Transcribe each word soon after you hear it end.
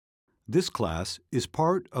This class is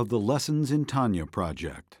part of the Lessons in Tanya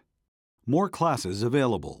project. More classes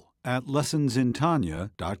available at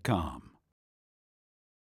lessonsintanya.com.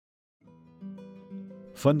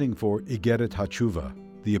 Funding for Igeret HaTshuva,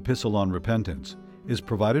 the Epistle on Repentance, is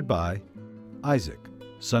provided by Isaac,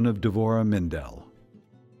 son of Devorah Mindel.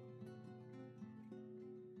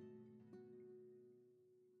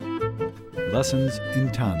 Lessons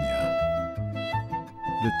in Tanya.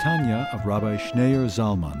 The Tanya of Rabbi Schneur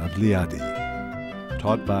Zalman of Liadi,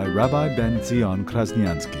 taught by Rabbi Ben Zion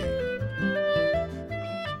Krasniansky.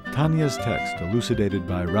 Tanya's text elucidated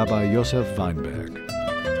by Rabbi Yosef Weinberg.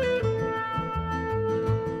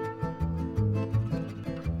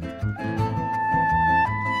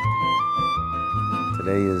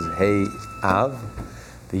 Today is Hey Av,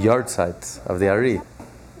 the yahrzeit of the Ari.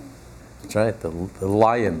 That's right, the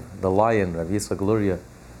lion, Rabbi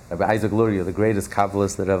Isaac Luria, the greatest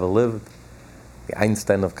Kabbalist that ever lived, the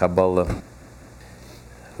Einstein of Kabbalah,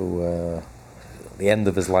 who at the end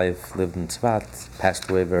of his life lived in Tzfat, passed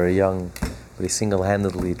away very young, but he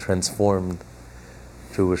single-handedly transformed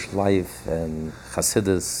Jewish life, and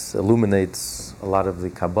Hasidus illuminates a lot of the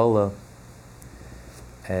Kabbalah.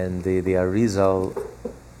 And the Arizal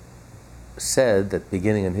said that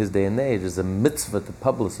beginning in his day and age is a mitzvah to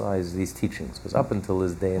publicize these teachings, because up until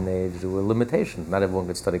his day and age there were limitations. Not everyone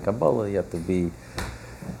could study Kabbalah. You had to be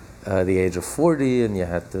the age of 40, and you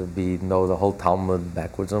had to know the whole Talmud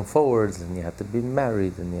backwards and forwards, and you had to be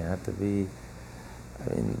married, and you had to be,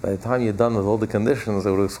 by the time you're done with all the conditions, it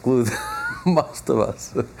would exclude most of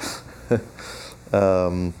us.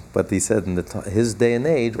 But he said in his day and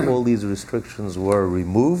age, all these restrictions were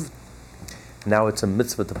removed. Now it's a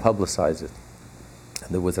mitzvah to publicize it.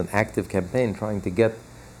 And there was an active campaign trying to get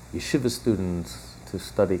yeshiva students to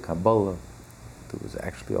study Kabbalah. There was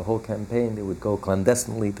actually a whole campaign. They would go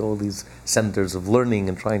clandestinely to all these centers of learning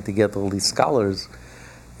and trying to get all these scholars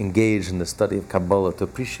engaged in the study of Kabbalah, to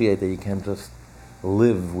appreciate that you can't just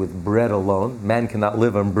live with bread alone. Man cannot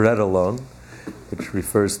live on bread alone, which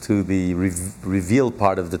refers to the revealed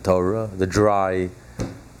part of the Torah, the dry,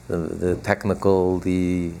 the technical,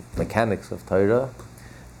 the mechanics of Torah.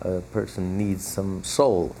 A person needs some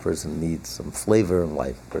soul. A person needs some flavor in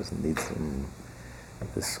life. A person needs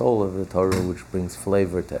the soul of the Torah, which brings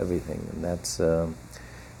flavor to everything. And that's and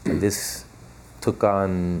this took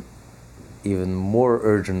on even more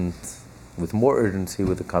urgency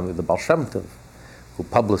with the coming of the Baal Shem Tov, who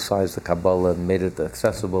publicized the Kabbalah and made it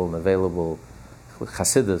accessible and available.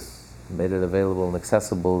 Hasidus made it available and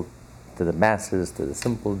accessible to the masses, to the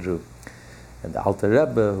simple Jew. And the Alter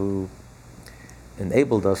Rebbe, who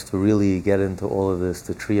enabled us to really get into all of this,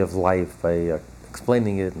 the tree of life, by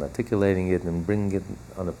explaining it and articulating it and bringing it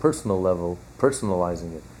on a personal level,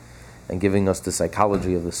 personalizing it, and giving us the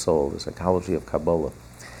psychology of the soul, the psychology of Kabbalah.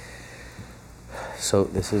 So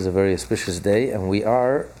this is a very auspicious day, and we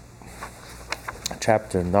are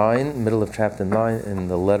chapter 9, middle of chapter 9 in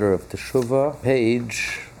the letter of Teshuvah,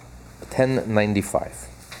 page 1095.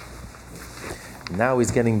 Now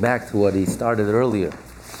he's getting back to what he started earlier.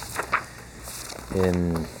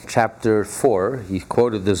 In chapter 4, he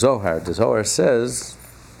quoted the Zohar. The Zohar says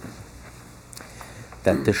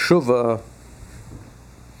that Teshuvah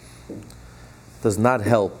does not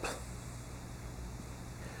help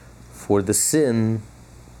for the sin,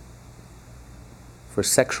 for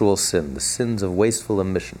sexual sin, the sins of wasteful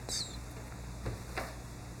emissions.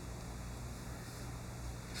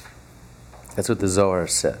 That's what the Zohar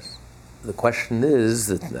says. The question is,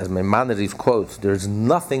 that, as Maimonides quotes, there's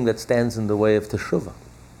nothing that stands in the way of Teshuvah.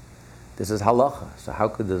 This is halacha. So how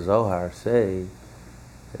could the Zohar say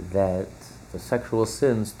that for sexual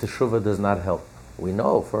sins, Teshuvah does not help? We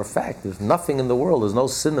know for a fact there's nothing in the world, there's no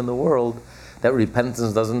sin in the world that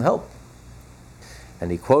repentance doesn't help.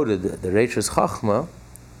 And he quoted the Reishis Chachma,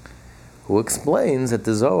 who explains that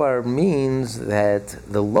the Zohar means that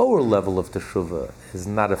the lower level of Teshuvah is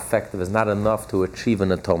not effective, is not enough to achieve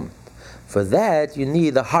an atonement. For that, you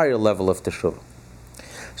need a higher level of Teshuvah.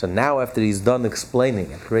 So now, after he's done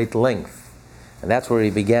explaining at great length, and that's where he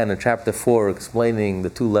began in chapter 4, explaining the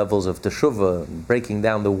two levels of Teshuvah, breaking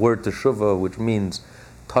down the word Teshuvah, which means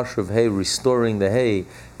Tashuv Hey, restoring the Hey,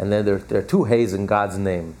 and then there are two Heys in God's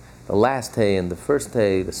name. The last Hey and the first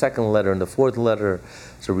Hey, the second letter and the fourth letter.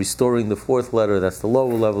 So restoring the fourth letter, that's the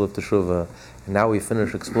lower level of Teshuvah. And now we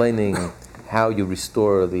finish explaining how you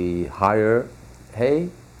restore the higher Hey,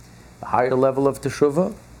 the higher level of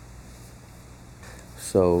Teshuvah.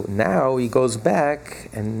 So now he goes back,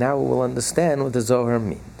 and now we'll understand what the Zohar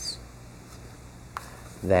means.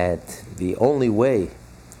 That the only way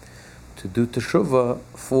to do Teshuvah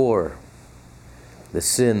for the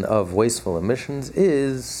sin of wasteful emissions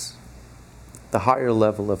is the higher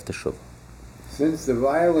level of teshuvah. Since the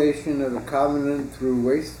violation of the covenant through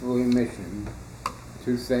wasteful emission,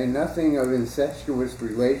 to say nothing of incestuous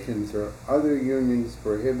relations or other unions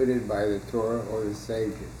prohibited by the Torah or the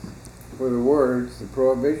sages. For the words, the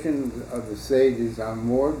prohibitions of the sages are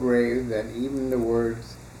more grave than even the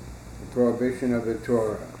words, the prohibition of the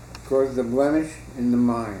Torah, cause the blemish in the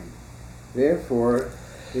mind. Therefore,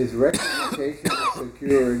 his rectification is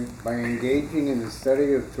secured by engaging in the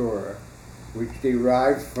study of Torah, which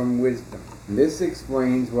derives from wisdom. And this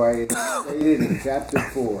explains why it is stated in chapter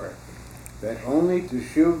 4 that only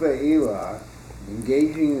Teshuvah Elah,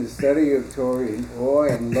 engaging in the study of Torah in awe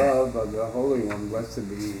and love of the Holy One, blessed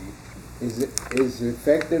be He, is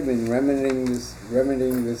effective in remedying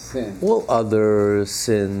this sin. All other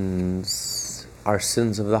sins are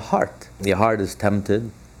sins of the heart. The heart is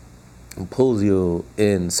tempted and pulls you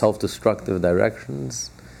in self-destructive directions,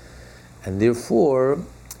 and therefore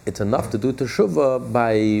it's enough to do teshuvah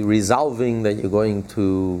by resolving that you're going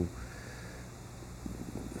to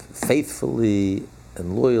faithfully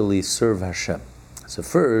and loyally serve Hashem. So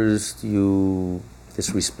first you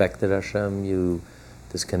disrespected Hashem, you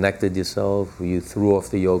disconnected yourself, you threw off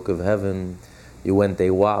the yoke of heaven, you went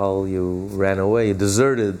AWOL, you ran away, you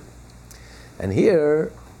deserted. And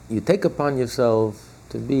here you take upon yourself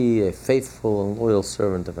to be a faithful and loyal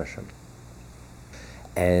servant of Hashem.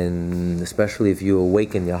 And especially if you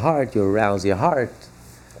awaken your heart, you arouse your heart,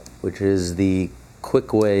 which is the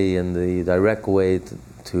quick way and the direct way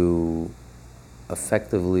to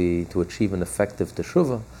effectively, to achieve an effective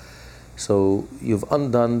teshuvah. So you've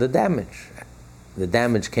undone the damage. The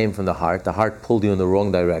damage came from the heart pulled you in the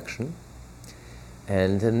wrong direction,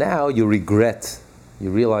 and now you regret,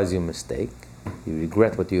 you realize your mistake, you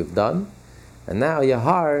regret what you've done, and now your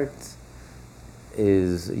heart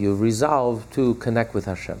is, you've resolved to connect with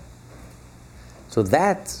Hashem. So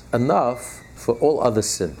that's enough for all other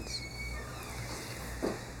sins.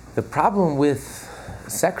 The problem with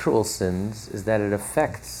sexual sins is that it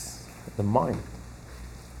affects the mind.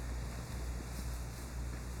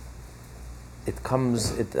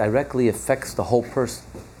 It directly affects the whole person.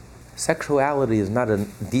 Sexuality is not a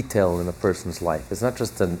detail in a person's life. It's not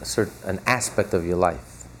just an aspect of your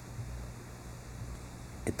life.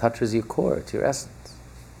 It touches your core, it's your essence.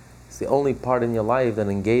 It's the only part in your life that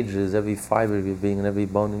engages every fiber of your being and every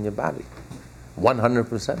bone in your body.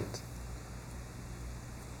 100%.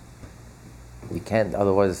 You can't,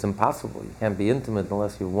 otherwise it's impossible. You can't be intimate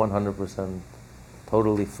unless you're 100%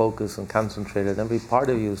 totally focused and concentrated. Every part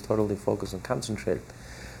of you is totally focused and concentrated.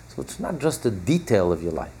 So it's not just a detail of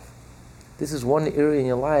your life. This is one area in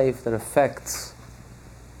your life that affects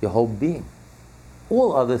your whole being.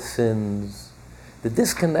 All other sins, the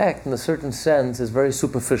disconnect in a certain sense is very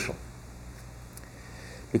superficial.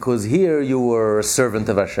 Because here you were a servant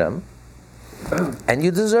of Hashem, and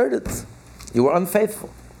you deserted. You were unfaithful.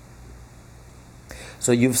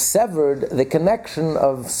 So you've severed the connection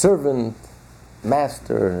of servant,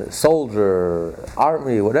 master, soldier,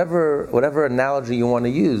 army, whatever analogy you want to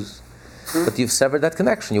use, but you've severed that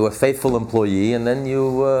connection. You were a faithful employee, and then you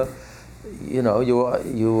were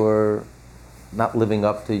not living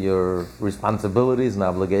up to your responsibilities and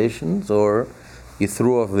obligations, or you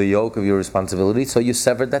threw off the yoke of your responsibility, so you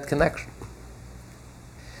severed that connection.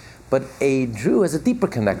 But a Jew has a deeper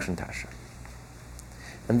connection to Hashem.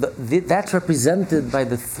 And that's represented by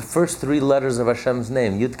the first three letters of Hashem's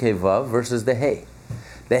name, Yud Kei Vav versus the Hey.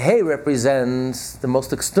 The Hey represents the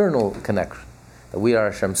most external connection. That we are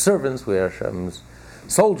Hashem's servants, we are Hashem's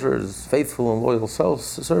soldiers, faithful and loyal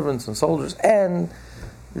servants and soldiers, and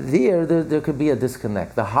there could be a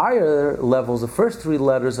disconnect. The higher levels, the first three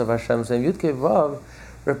letters of Hashem's name, Yud Kei Vav,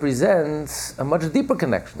 represents a much deeper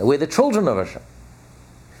connection. We're the children of Hashem.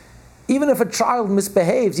 Even if a child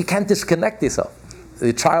misbehaves, you can't disconnect yourself.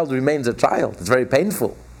 The child remains a child. It's very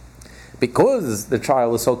painful because the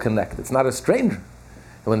child is so connected. It's not a stranger.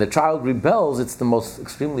 And when the child rebels, it's the most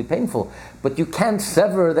extremely painful. But you can't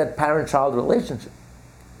sever that parent-child relationship.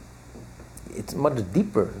 It's much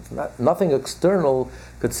deeper. It's nothing external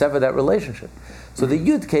could sever that relationship. So the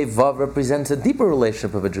Yud Kei Vav represents a deeper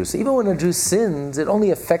relationship of a Jew. So even when a Jew sins, it only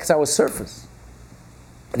affects our surface,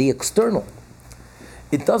 the external.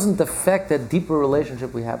 It doesn't affect that deeper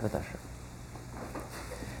relationship we have with Hashem.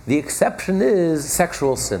 The exception is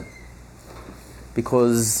sexual sin.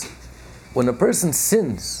 Because when a person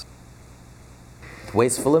sins,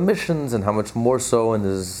 wasteful emissions, and how much more so in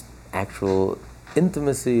his actual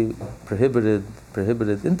intimacy, prohibited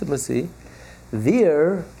intimacy,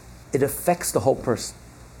 there it affects the whole person.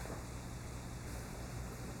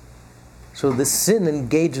 So the sin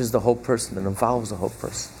engages the whole person and involves the whole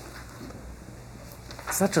person.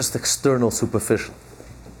 It's not just external, superficial.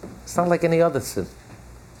 It's not like any other sin.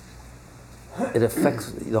 It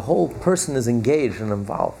affects, the whole person is engaged and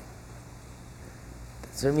involved.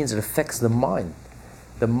 So it means it affects the mind.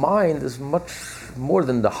 The mind is much more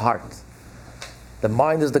than the heart. The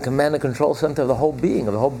mind is the command and control center of the whole being,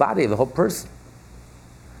 of the whole body, of the whole person.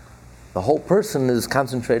 The whole person is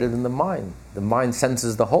concentrated in the mind. The mind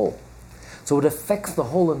senses the whole. So it affects the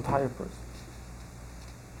whole entire person.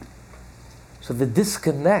 So the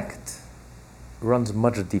disconnect runs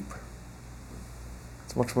much deeper.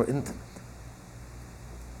 It's much more intimate.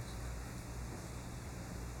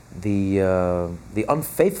 The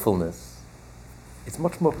unfaithfulness, it's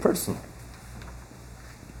much more personal.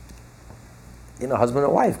 You know, husband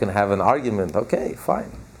and wife can have an argument, okay,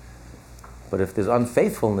 fine. But if there's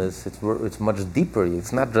unfaithfulness, it's much deeper.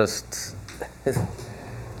 It's not just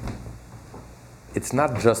it's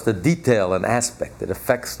not just a detail, an aspect. It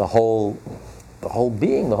affects the whole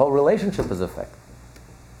being. The whole relationship is affected.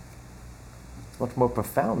 It's much more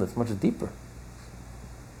profound. It's much deeper.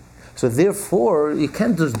 So therefore, you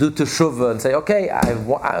can't just do teshuvah and say, okay,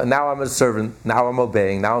 now I'm a servant, now I'm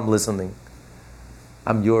obeying, now I'm listening.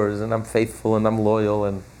 I'm yours, and I'm faithful, and I'm loyal,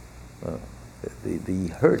 and the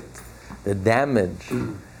hurt, the damage,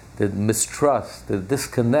 the mistrust, the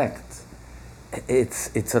disconnect,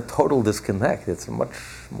 it's a total disconnect. It's much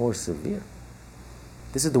more severe.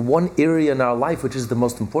 This is the one area in our life which is the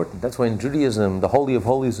most important. That's why in Judaism, the Holy of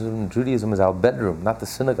Holies in Judaism is our bedroom, not the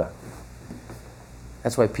synagogue.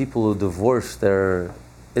 That's why people who divorce their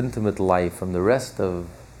intimate life from the rest of,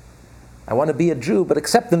 I want to be a Jew, but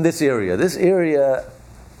except in this area. This area,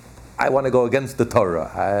 I want to go against the Torah.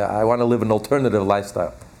 I want to live an alternative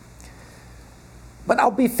lifestyle. But I'll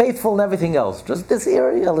be faithful in everything else. Just this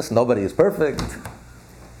area, listen, nobody is perfect.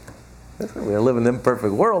 We live in an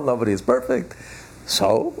imperfect world, nobody is perfect.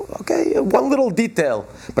 So, okay, one little detail.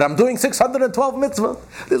 But I'm doing 612 mitzvot.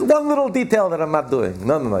 There's one little detail that I'm not doing.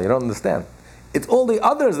 No, you don't understand. It's all the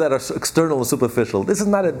others that are external and superficial. This is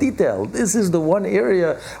not a detail. This is the one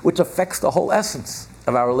area which affects the whole essence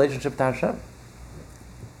of our relationship to Hashem.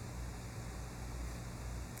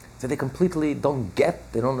 So they completely don't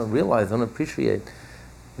get, they don't realize, don't appreciate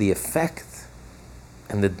the effect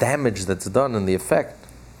and the damage that's done and the effect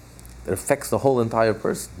that affects the whole entire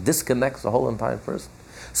person, disconnects the whole entire person.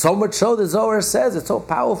 So much so, the Zohar says it's so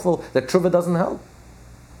powerful that tshuva doesn't help.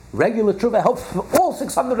 Regular tshuva helps for all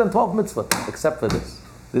 612 mitzvot, except for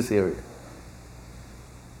this area.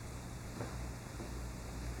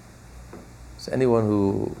 So anyone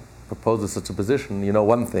who proposes such a position, you know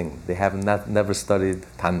one thing, they have never studied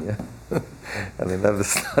Tanya, and they never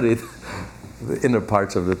studied the inner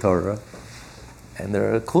parts of the Torah, and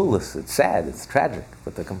they're clueless. It's sad, it's tragic,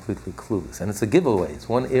 but they're completely clueless. And it's a giveaway. It's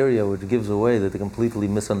one area which gives away that they completely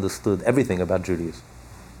misunderstood everything about Judaism.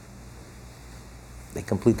 They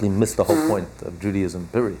completely missed the whole point of Judaism,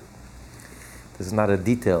 period. This is not a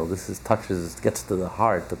detail. This gets to the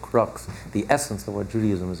heart, the crux, the essence of what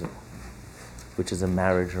Judaism is, which is a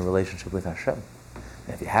marriage and relationship with Hashem.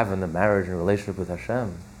 And if you have a marriage and relationship with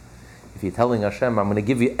Hashem, if you're telling Hashem, I'm going to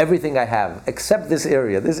give you everything I have, except this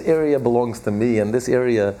area belongs to me, and this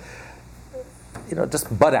area,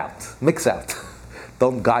 just butt out, mix out.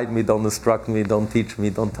 Don't guide me, don't instruct me, don't teach me,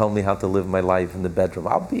 don't tell me how to live my life in the bedroom.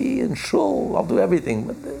 I'll be in shul, I'll do everything,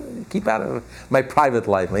 but keep out of my private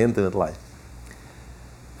life, my intimate life.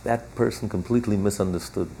 That person completely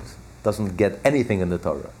misunderstood, doesn't get anything in the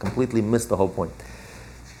Torah, completely missed the whole point.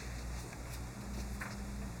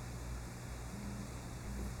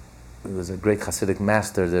 There was a great Hasidic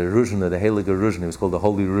master, the Ruzhner, the Heilige Ruzhner. He was called the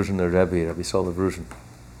Holy Ruzhner Rebbe, Rabbi Solev Ruzhner.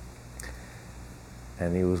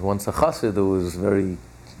 And he was once a Chassid who was very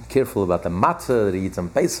careful about the matzah that he eats on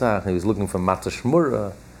Pesach. He was looking for matzah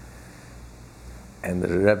shmura. And the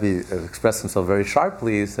Rebbe expressed himself very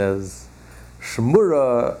sharply. He says,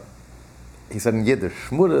 shmura, he said in Yiddish,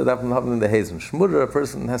 shmura darf man haben in the Hazen. Shmura, a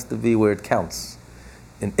person has to be where it counts,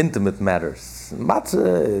 in intimate matters.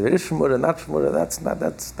 Matzah, is shmura, not shmura,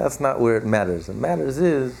 that's not where it matters. What matters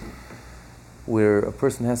is, where a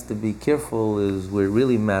person has to be careful is where it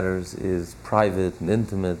really matters is private and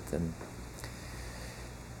intimate, and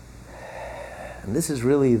this is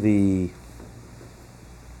really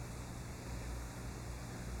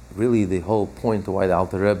the whole point of why the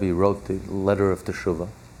Alter Rebbe wrote the letter of Teshuvah.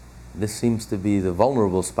 This seems to be the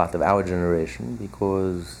vulnerable spot of our generation,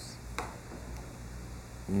 because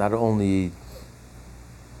not only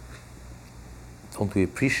don't we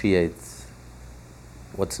appreciate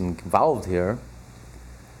what's involved here,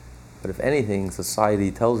 but if anything,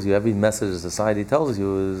 society tells you, every message society tells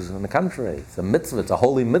you is on the contrary. It's a mitzvah, it's a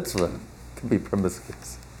holy mitzvah to be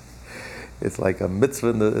promiscuous. It's like a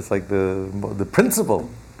mitzvah, it's like the principle.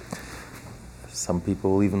 Some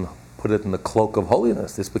people will even put it in the cloak of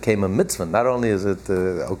holiness. This became a mitzvah. Not only is it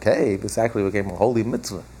okay, this actually became a holy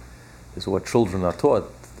mitzvah. This is what children are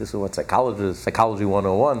taught. This is what Psychology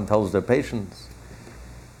 101 tells their patients.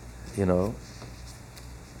 That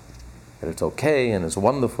it's okay and it's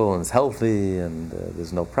wonderful and it's healthy and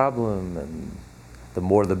there's no problem and the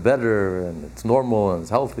more the better and it's normal and it's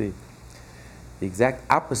healthy. The exact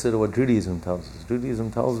opposite of what Judaism tells us.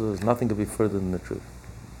 Judaism tells us nothing could be further than the truth.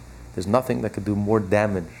 There's nothing that could do more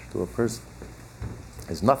damage to a person.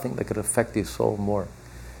 There's nothing that could affect your soul more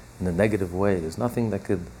in a negative way. There's nothing that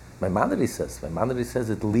could... Maimonides says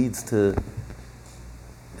it leads to...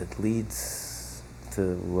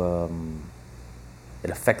 it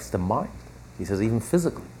affects the mind. He says even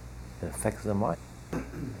physically, it affects the mind.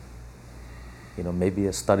 Maybe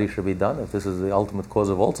a study should be done if this is the ultimate cause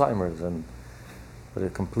of Alzheimer's, but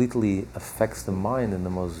it completely affects the mind in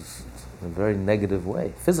a very negative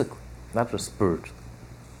way, physically, not just spiritually.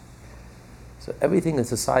 So everything that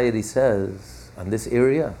society says on this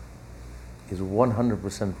area is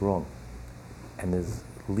 100% wrong, and is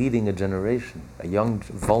leading a generation, a young,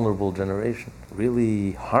 vulnerable generation,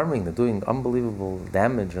 really harming them, doing unbelievable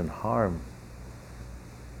damage and harm,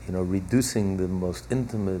 reducing the most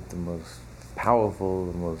intimate, the most powerful,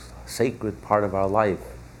 the most sacred part of our life,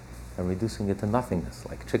 and reducing it to nothingness,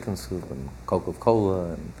 like chicken soup and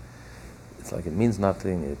Coca-Cola, and it's like it means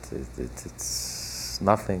nothing, it's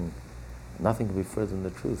nothing. Nothing can be further than the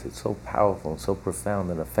truth. It's so powerful and so profound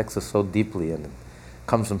and affects us so deeply, and it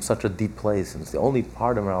comes from such a deep place, and it's the only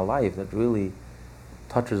part of our life that really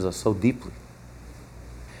touches us so deeply.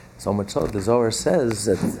 So much so, the Zohar says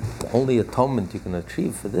that the only atonement you can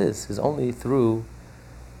achieve for this is only through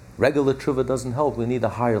regular tshuva. Doesn't help. We need a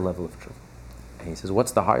higher level of tshuva. And he says,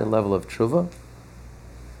 what's the higher level of tshuva?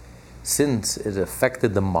 Since it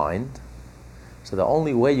affected the mind, so the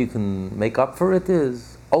only way you can make up for it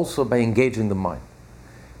is also by engaging the mind,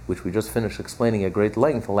 which we just finished explaining at great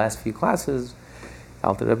length the last few classes.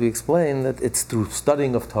 Alter Rebbe explained that it's through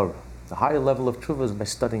studying of Torah. The higher level of tshuva is by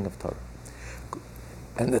studying of Torah.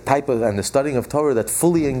 And the studying of Torah that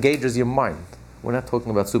fully engages your mind. We're not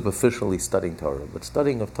talking about superficially studying Torah, but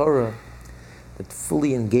studying of Torah that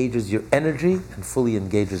fully engages your energy and fully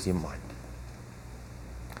engages your mind.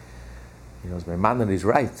 As Maimonides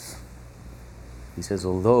writes, he says,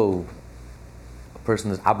 although a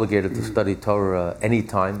person is obligated to study Torah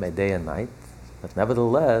anytime, by day and night, but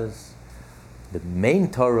nevertheless, the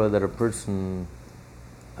main Torah that a person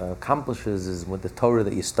accomplishes is with the Torah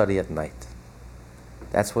that you study at night.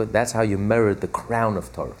 That's how you merit the crown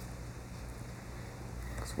of Torah.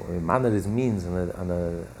 So what Maimonides means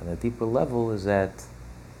on a deeper level is that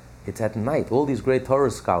it's at night. All these great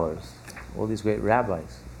Torah scholars, all these great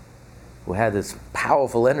rabbis, who had this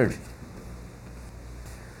powerful energy.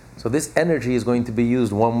 So this energy is going to be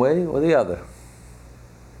used one way or the other.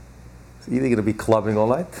 It's either going to be clubbing all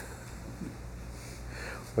night,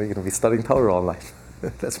 or you're going to be studying Torah all night.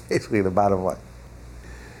 That's basically the bottom line.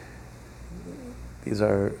 These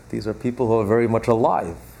are people who are very much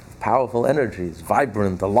alive, powerful energies,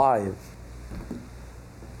 vibrant, alive.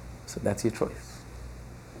 So that's your choice.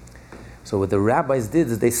 So what the rabbis did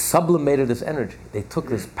is they sublimated this energy. They took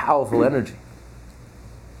this powerful energy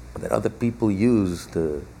that other people use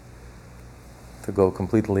to go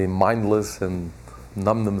completely mindless and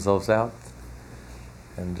numb themselves out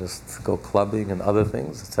and just go clubbing and other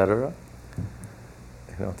things, etc.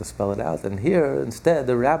 To spell it out. And here, instead,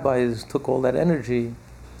 the rabbis took all that energy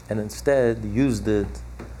and instead used it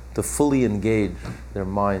to fully engage their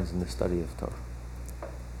minds in the study of Torah.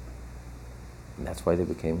 And that's why they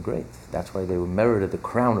became great. That's why they merited the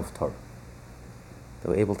crown of Torah. They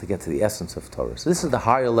were able to get to the essence of Torah. So this is the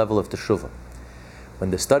higher level of teshuvah.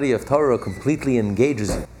 When the study of Torah completely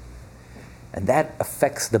engages you, and that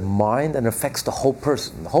affects the mind and affects the whole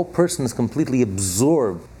person. The whole person is completely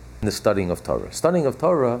absorbed in the studying of Torah. Studying of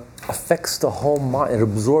Torah affects the whole mind. It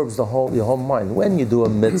absorbs your whole mind. When you do a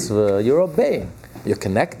mitzvah, you're obeying. You're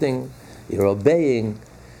connecting, you're obeying,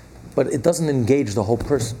 but it doesn't engage the whole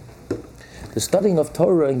person. The studying of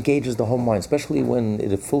Torah engages the whole mind, especially when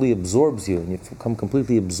it fully absorbs you and you become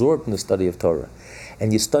completely absorbed in the study of Torah.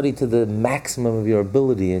 And you study to the maximum of your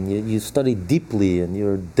ability, and you study deeply, and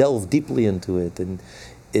you delve deeply into it, and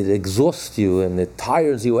it exhausts you and it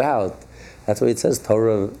tires you out. That's why it says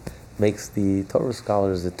Torah makes the Torah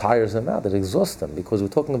scholars, it tires them out, it exhausts them, because we're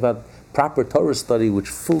talking about proper Torah study which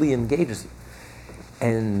fully engages you.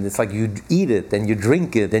 And it's like you eat it, and you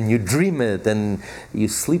drink it, and you dream it, and you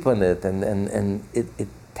sleep on it, and it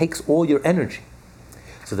takes all your energy.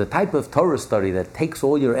 So the type of Torah study that takes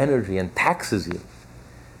all your energy and taxes you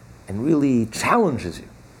and really challenges you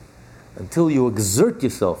until you exert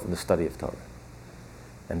yourself in the study of Torah.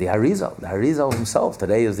 And the Arizal himself,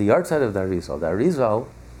 today is the yahrzeit of the Arizal. The Arizal,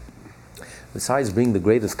 besides being the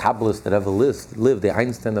greatest Kabbalist that ever lived, the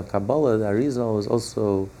Einstein of Kabbalah, the Arizal is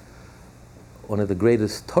also one of the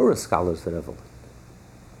greatest Torah scholars that ever lived.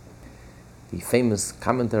 The famous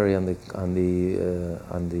commentary on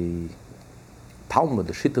the Talmud,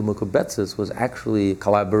 the Shita Mukubetzes, was actually a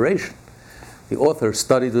collaboration. The author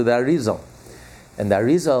studied with the Arizal. And the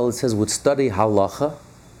Arizal, it says, would study halacha.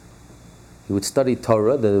 He would study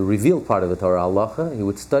Torah, the revealed part of the Torah, halacha. He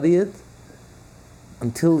would study it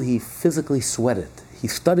until he physically sweated. He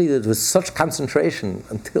studied it with such concentration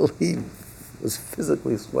until he was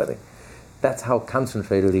physically sweating. That's how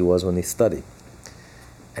concentrated he was when he studied.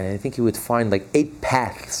 And I think he would find like 8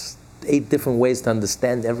 paths, 8 different ways to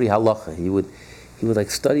understand every halacha. He would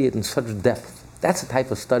like study it in such depth. That's the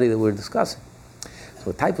type of study that we're discussing.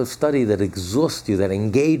 So a type of study that exhausts you, that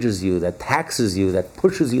engages you, that taxes you, that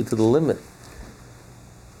pushes you to the limit.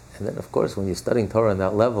 And then, of course, when you're studying Torah on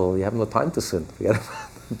that level, you have no time to sin. You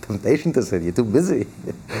have temptation to sin. You're too busy.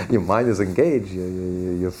 Your mind is engaged.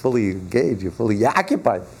 You're fully engaged. You're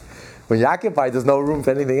occupied. When you're occupied, there's no room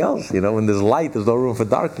for anything else. When there's light, there's no room for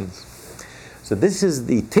darkness. So this is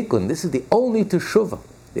the tikkun. This is the only teshuvah,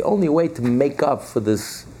 the only way to make up for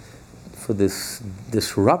this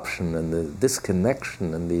disruption and the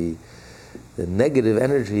disconnection and the negative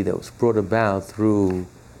energy that was brought about through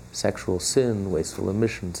sexual sin, wasteful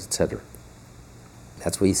emissions, etc.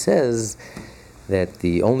 That's why he says that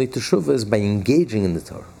the only teshuvah is by engaging in the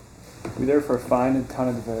Torah. We therefore find in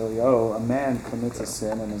Tana Develio, a man commits a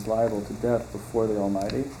sin and is liable to death before the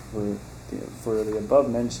Almighty, for the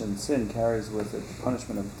above-mentioned sin carries with it the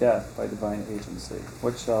punishment of death by divine agency.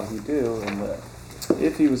 What shall he do and live?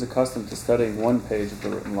 If he was accustomed to studying 1 page of the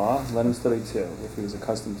written law, let him study 2. If he was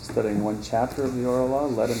accustomed to studying 1 chapter of the oral law,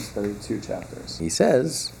 let him study 2 chapters. He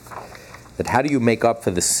says that how do you make up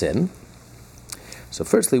for the sin? So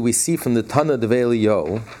firstly, we see from the Tana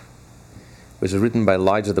Develio, which is written by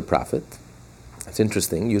Elijah the prophet. It's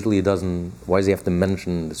interesting. Usually he doesn't. Why does he have to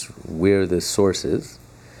mention this, where the source is?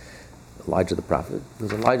 Elijah the prophet.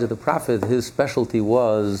 Because Elijah the prophet, his specialty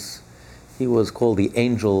was, he was called the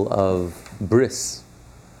angel of Bris,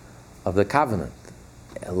 of the covenant.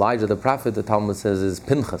 Elijah the prophet, the Talmud says, is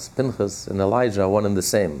Pinchas. Pinchas and Elijah are one and the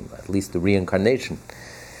same, at least the reincarnation.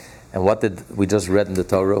 And what did we just read in the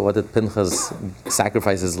Torah? What did Pinchas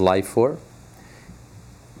sacrifice his life for?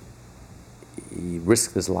 He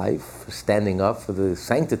risked his life for standing up for the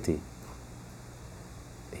sanctity.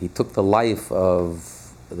 He took the life of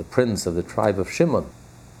the prince of the tribe of Shimon,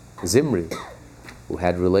 Zimri, who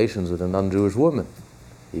had relations with a non-Jewish woman.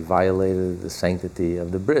 He violated the sanctity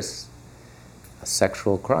of the bris, a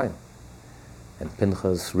sexual crime. And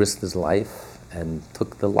Pinchas risked his life and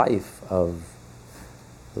took the life of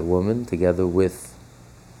the woman together with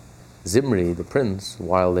Zimri, the prince,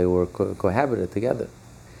 while they were cohabited together.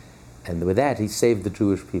 And with that, he saved the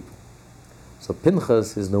Jewish people. So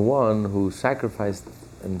Pinchas is the one who sacrificed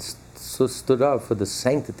and stood up for the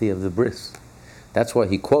sanctity of the bris. That's why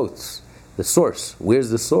he quotes the source. Where's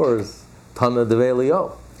the source? Tana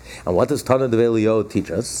Develio. And what does Tana Develio teach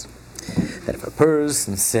us? That if a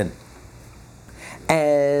person sins,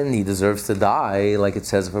 and he deserves to die, like it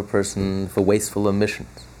says of a person for wasteful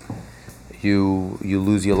emissions, you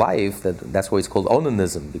lose your life. That's why it's called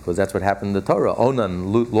onanism, because that's what happened in the Torah.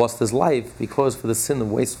 Onan lost his life because for the sin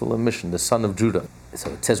of wasteful emission, the son of Judah.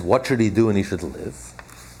 So it says, what should he do and he should live?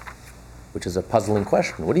 Which is a puzzling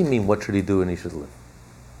question. What do you mean, what should he do and he should live?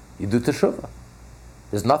 You do teshuvah.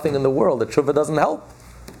 There's nothing in the world that teshuvah doesn't help.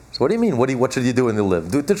 So what do you mean, what should you do and you live?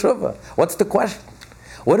 Do teshuvah. What's the question?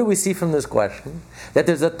 What do we see from this question? That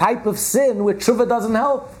there's a type of sin where teshuvah doesn't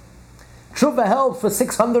help. Teshuvah helps for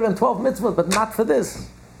 612 mitzvahs, but not for this.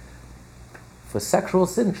 For sexual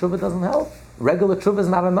sin, teshuvah doesn't help. Regular teshuvah is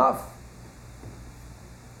not enough.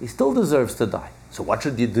 He still deserves to die. So what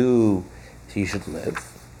should you do so you should live?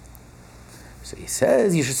 So he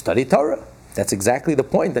says you should study Torah. That's exactly the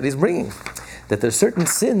point that he's bringing. That there are certain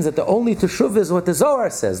sins that the only teshuvah is what the Zohar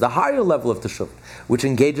says, the higher level of teshuvah, which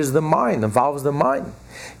engages the mind, involves the mind.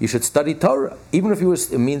 You should study Torah. Even if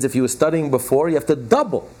it means if you were studying before, you have to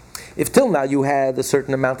double. If till now you had a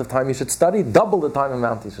certain amount of time you should study, double the time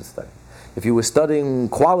amount you should study. If you were studying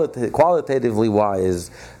qualitatively wise,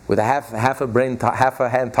 with half a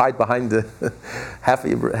hand tied behind the half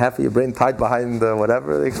of your brain tied behind the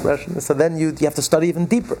whatever the expression is, so then you have to study even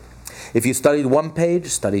deeper. If you studied 1 page,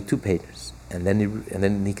 study 2 pages. And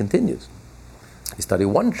then he continues. You study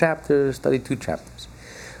 1 chapter, study 2 chapters.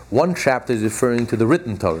 one chapter is referring to the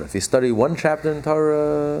written Torah. If you study one chapter in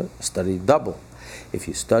Torah, study double. If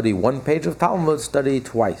you study one page of Talmud, study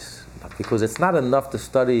twice. Because it's not enough to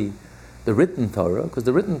study the written Torah, because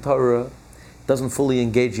the written Torah doesn't fully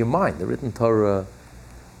engage your mind. The written Torah,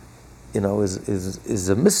 is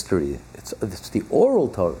a mystery. It's the oral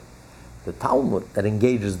Torah, the Talmud, that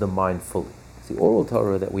engages the mind fully. It's the oral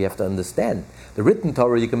Torah that we have to understand. The written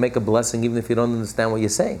Torah, you can make a blessing even if you don't understand what you're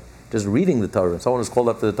saying. Just reading the Torah. If someone is called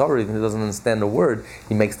up to the Torah, even if he doesn't understand a word,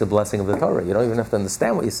 he makes the blessing of the Torah. You don't even have to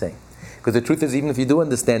understand what you're saying. Because the truth is, even if you do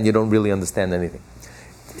understand, you don't really understand anything.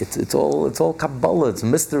 It's all Kabbalah, it's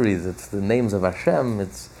mysteries, it's the names of Hashem,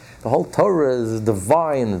 the whole Torah is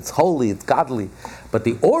divine, it's holy, it's godly. But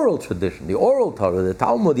the oral tradition, the oral Torah, the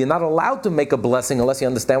Talmud, you're not allowed to make a blessing unless you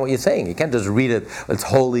understand what you're saying. You can't just read it, it's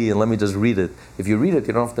holy, and let me just read it. If you read it,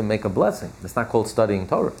 you don't have to make a blessing. It's not called studying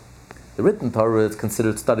Torah. The written Torah is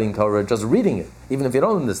considered studying Torah, just reading it, even if you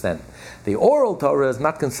don't understand it. The oral Torah is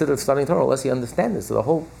not considered studying Torah unless you understand it. So the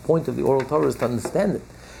whole point of the oral Torah is to understand it.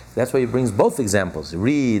 That's why he brings both examples.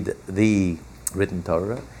 Read the written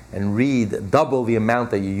Torah and read double the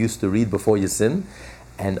amount that you used to read before you sin.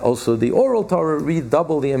 And also the oral Torah, read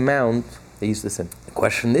double the amount that you used to sin. The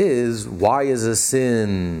question is, why is a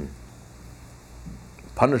sin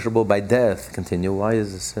punishable by death? Continue. Why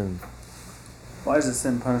is a sin? Why is a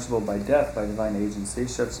sin punishable by death by divine agency,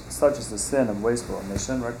 such as the sin of wasteful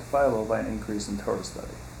omission, rectifiable by an increase in Torah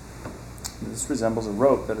study? This resembles a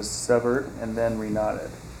rope that is severed and then reknotted.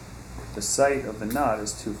 The site of the knot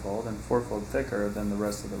is twofold and fourfold thicker than the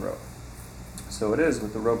rest of the rope. So it is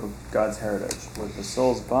with the rope of God's heritage, with the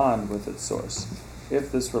soul's bond with its source.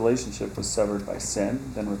 If this relationship was severed by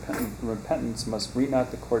sin, then repentance must reknot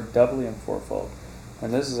the cord doubly and fourfold.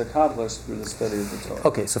 And this is accomplished through the study of the Torah.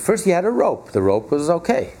 Okay, so first you had a rope. The rope was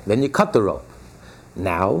okay. Then you cut the rope.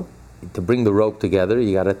 Now, to bring the rope together,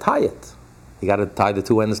 you got to tie it. You got to tie the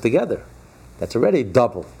two ends together. That's already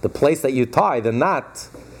double. The place that you tie the knot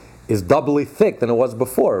is doubly thick than it was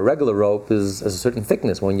before. A regular rope is a certain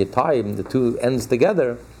thickness. When you tie the two ends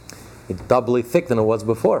together, it's doubly thick than it was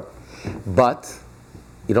before. But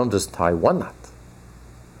you don't just tie one knot.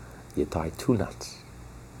 You tie two knots.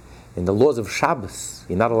 In the laws of Shabbos,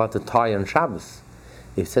 you're not allowed to tie on Shabbos.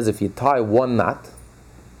 It says if you tie one knot,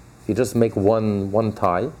 if you just make one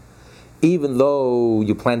tie, even though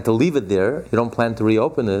you plan to leave it there, you don't plan to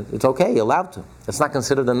reopen it, it's okay, you're allowed to. It's not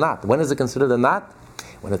considered a knot. When is it considered a knot?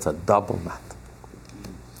 When it's a double knot.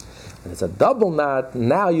 When it's a double knot,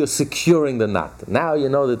 now you're securing the knot. Now you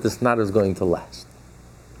know that this knot is going to last.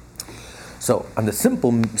 So on the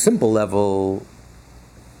simple level,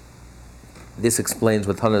 this explains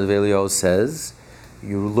what Tana Develio says.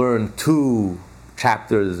 You learn 2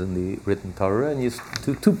 chapters in the written Torah and you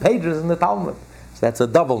do 2 pages in the Talmud. So that's a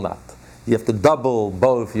double knot. You have to double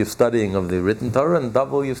both your studying of the written Torah and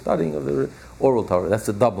double your studying of the oral Torah. That's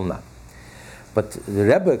a double knot. But the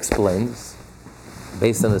Rebbe explains,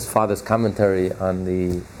 based on his father's commentary on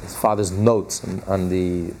his father's notes on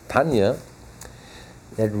the Tanya,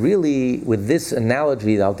 that really, with this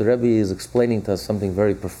analogy, the Alter Rebbe is explaining to us something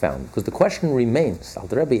very profound. Because the question remains.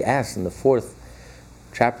 Alter Rebbe asks in the 4th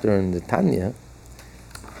chapter in the Tanya,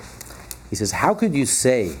 he says, how could the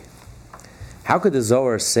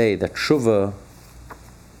Zohar say that Tshuva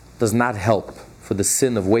does not help for the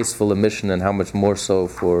sin of wasteful omission, and how much more so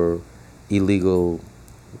for illegal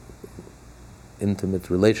intimate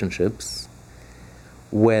relationships,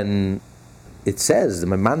 when it says, the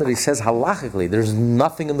Maimonides says halachically, there's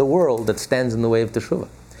nothing in the world that stands in the way of teshuvah.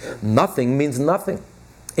 Nothing means nothing,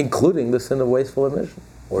 including the sin of wasteful omission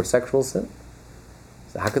or sexual sin.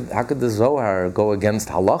 So how could the Zohar go against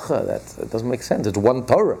halacha? That doesn't make sense. It's one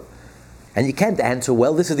Torah. And you can't answer,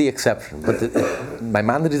 well, this is the exception. But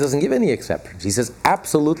Maimonides doesn't give any exceptions. He says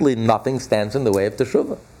absolutely nothing stands in the way of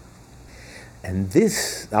teshuvah. And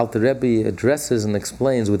this Alter Rebbe addresses and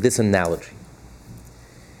explains with this analogy.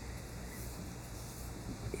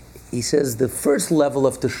 He says the first level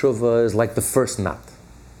of teshuvah is like the first knot.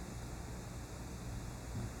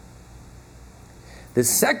 The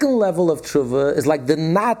second level of teshuvah is like the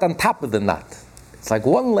knot on top of the knot. It's like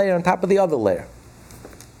one layer on top of the other layer.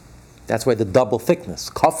 That's why the double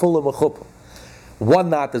thickness, kaful and mechupel.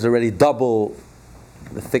 One knot is already double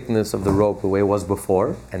the thickness of the rope the way it was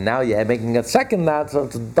before, and now you're making a second knot, so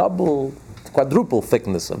it's quadruple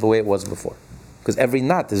thickness of the way it was before. Because every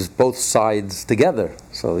knot is both sides together.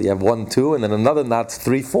 So you have 1, 2, and then another knot's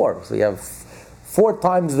 3, 4. So you have 4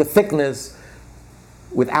 times the thickness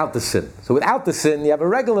without the sin. So without the sin, you have a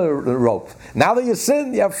regular rope. Now that you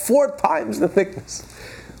sin, you have 4 times the thickness.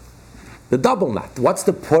 The double knot. What's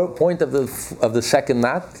the point of the second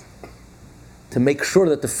knot? to make sure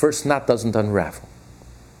that the first knot doesn't unravel?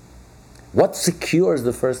 What secures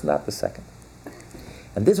the first knot the second?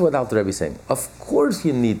 And this is what Alter Rebbe is saying. Of course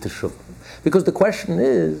you need teshuvah. Because the question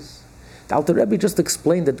is, the Alter Rebbe just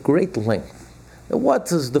explained at great length, what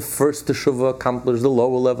does the first teshuvah accomplish, the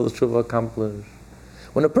lower level of teshuvah accomplish?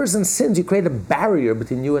 When a person sins, you create a barrier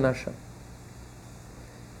between you and Hashem.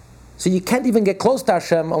 So you can't even get close to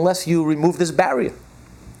Hashem unless you remove this barrier.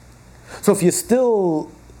 So if you're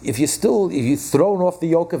thrown off the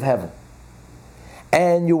yoke of heaven,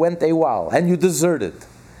 and you went AWOL, and you deserted,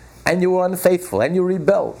 and you were unfaithful, and you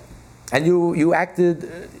rebelled, and you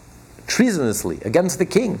acted treasonously against the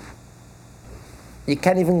king, you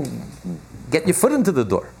can't even get your foot into the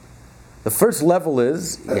door. The first level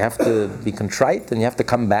is you have to be contrite and you have to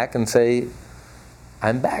come back and say,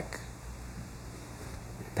 I'm back.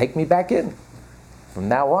 Take me back in. From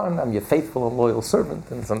now on, I'm your faithful and loyal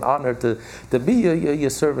servant, and it's an honor to be your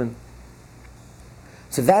servant.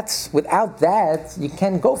 So without that, you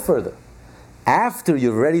can't go further. After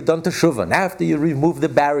you've already done teshuvah, and after you remove the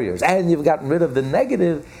barriers, and you've gotten rid of the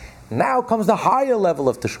negative, now comes the higher level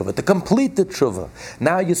of teshuvah, to complete the teshuvah.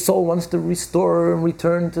 Now your soul wants to restore and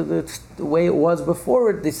return to the way it was before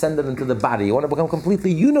it descended into the body. You want to become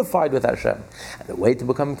completely unified with Hashem. And the way to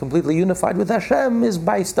become completely unified with Hashem is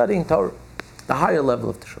by studying Torah, the higher level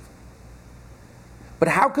of teshuvah. But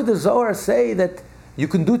how could the Zohar say that you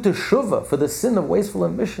can do teshuvah for the sin of wasteful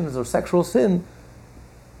ambitions or sexual sin?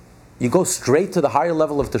 You go straight to the higher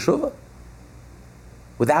level of teshuvah?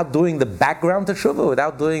 Without doing the background teshuvah,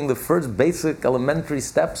 without doing the first basic elementary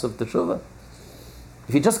steps of teshuvah.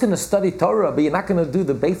 If you're just going to study Torah, but you're not going to do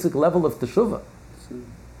the basic level of teshuvah,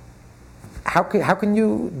 how can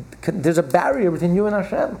you? There's a barrier between you and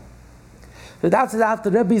Hashem. So that's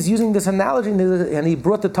the Rebbe is using this analogy, and he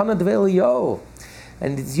brought the Tana Devei Eliyahu,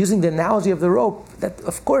 and he's using the analogy of the rope. That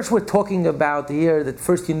of course we're talking about here that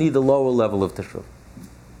first you need the lower level of teshuvah.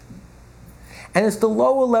 And it's the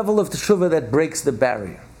lower level of teshuvah that breaks the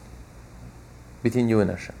barrier between you and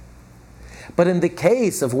Hashem. But in the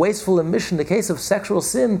case of wasteful emission, the case of sexual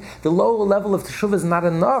sin, the lower level of teshuvah is not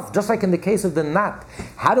enough. Just like in the case of the knot.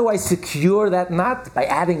 How do I secure that knot? By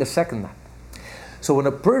adding a second knot. So when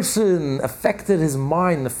a person affected his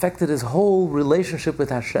mind, affected his whole relationship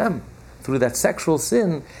with Hashem through that sexual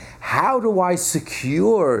sin, how do I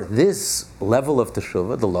secure this level of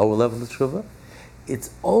teshuvah, the lower level of teshuvah?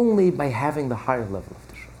 It's only by having the higher level of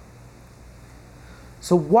teshuvah.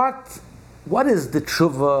 So what is the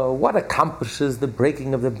teshuvah? What accomplishes the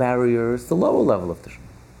breaking of the barriers? The lower level of teshuvah.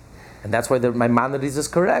 And that's why Maimonides is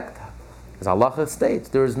correct. As Allah states,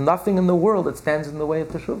 there is nothing in the world that stands in the way of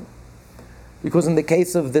teshuvah. Because in the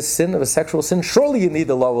case of this sin, of a sexual sin, surely you need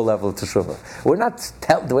the lower level of teshuvah. We're not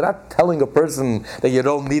telling a person that you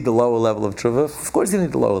don't need the lower level of teshuvah. Of course you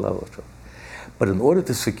need the lower level of teshuvah. But in order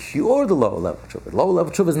to secure the lower level of teshuvah, lower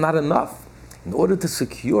level of teshuvah is not enough. In order to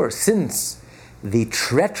secure, since the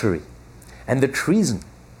treachery and the treason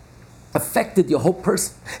affected your whole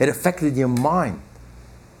person, it affected your mind.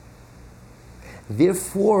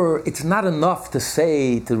 Therefore, it's not enough to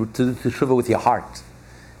say, to do teshuvah with your heart,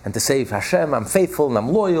 and to say, Hashem, I'm faithful, and I'm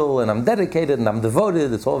loyal, and I'm dedicated, and I'm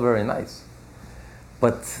devoted. It's all very nice.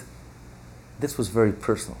 But this was very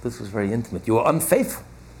personal. This was very intimate. You were unfaithful.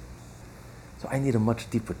 So I need a much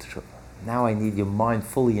deeper teshuvah. Now I need your mind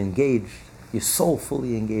fully engaged, your soul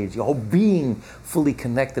fully engaged, your whole being fully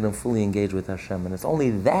connected and fully engaged with Hashem. And it's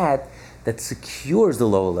only that secures the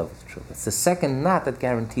lower level of teshuvah. It's the second knot that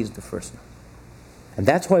guarantees the first knot. And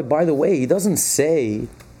that's why, by the way, he doesn't say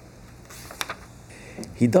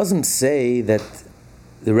that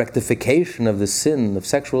the rectification of the sin, of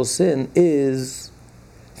sexual sin, is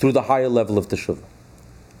through the higher level of teshuvah.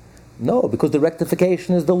 No, because the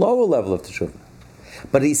rectification is the lower level of teshuvah.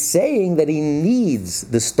 But he's saying that he needs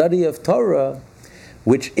the study of Torah,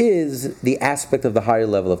 which is the aspect of the higher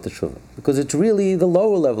level of teshuvah. Because it's really the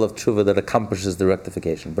lower level of teshuvah that accomplishes the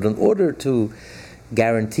rectification. But in order to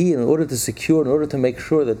guarantee, in order to secure, in order to make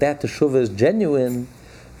sure that teshuvah is genuine,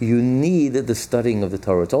 you need the studying of the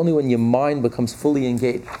Torah. It's only when your mind becomes fully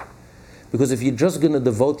engaged. Because if you're just going to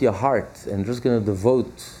devote your heart and just going to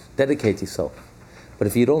dedicate yourself, but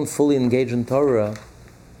if you don't fully engage in Torah,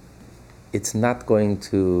 it's not going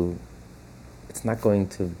to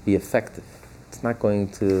be effective.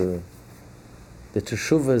 The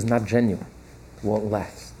teshuvah is not genuine. It won't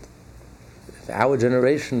last. For our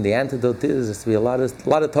generation, the antidote is to be a lot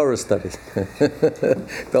of Torah studies.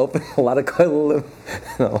 To open a lot of kollel,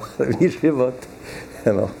 a lot of yeshivot,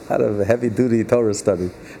 and a lot of heavy-duty Torah study.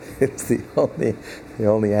 It's the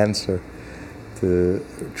only answer to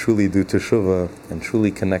truly do teshuvah and truly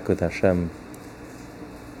connect with Hashem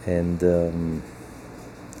And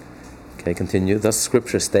okay, continue. Thus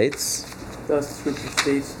Scripture states. Thus Scripture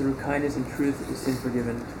states, through kindness and truth is sin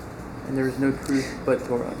forgiven, and there is no truth but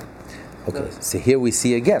Torah. Okay, so here we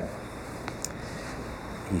see again.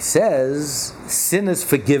 He says, sin is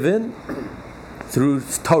forgiven through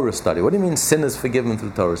Torah study. What do you mean sin is forgiven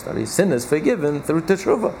through Torah study? Sin is forgiven through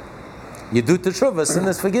Teshuvah. You do Teshuvah, sin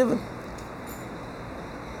is forgiven.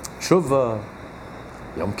 Teshuvah,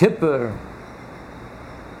 Yom Kippur,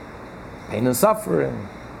 pain and suffering,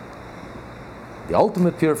 the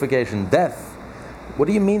ultimate purification, death. What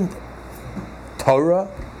do you mean Torah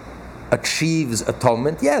achieves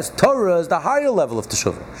atonement? Yes, Torah is the higher level of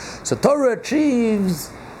Teshuvah. So Torah achieves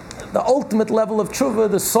the ultimate level of Teshuvah.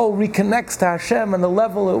 The soul reconnects to Hashem and the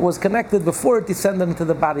level it was connected before it descended into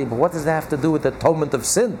the body. But what does that have to do with the atonement of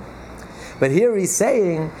sin? But here he's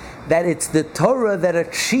saying that it's the Torah that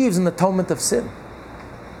achieves an atonement of sin.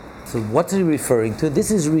 So what's he referring to? This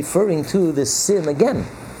is referring to the sin again,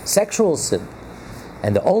 sexual sin.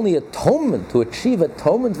 And the only atonement, to achieve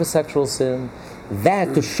atonement for sexual sin, that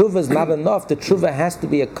teshuvah is not enough. The teshuvah has to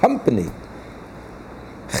be accompanied.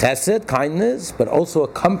 Chesed, kindness, but also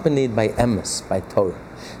accompanied by emes, by Torah.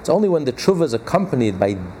 It's only when the teshuvah is accompanied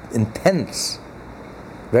by intense,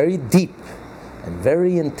 very deep, and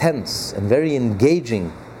very intense, and very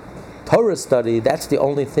engaging Torah study, that's the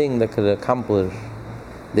only thing that could accomplish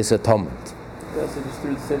this atonement. Thus it is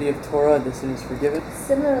through the study of Torah that sin is forgiven.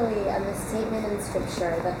 Similarly, on the statement in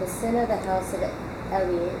Scripture that the sin of the house of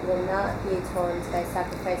Eli will not be atoned by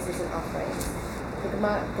sacrifices and offerings, the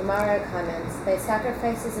Gemara comments, by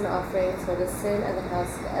sacrifices and offerings will the sin of the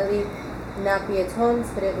house of Eli not be atoned,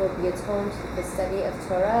 but it will be atoned through the study of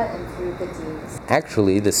Torah and through good deeds.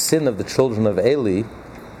 Actually, the sin of the children of Eli,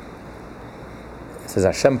 it says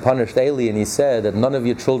Hashem punished Eli and he said that none of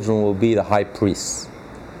your children will be the high priests.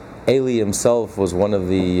 Eli himself was one of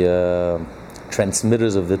the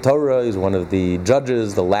transmitters of the Torah. He was one of the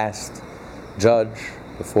judges, the last judge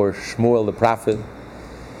before Shmuel the prophet.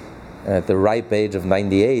 And at the ripe age of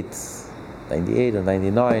 98 or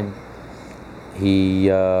 99, he,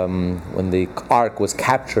 when the ark was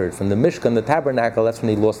captured from the Mishkan, the tabernacle, that's when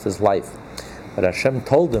he lost his life. But Hashem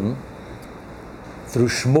told him through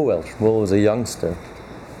Shmuel. Shmuel was a youngster,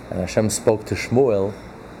 and Hashem spoke to Shmuel,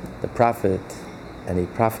 the prophet, and he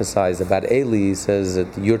prophesied about Eli. He says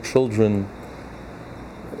that your children,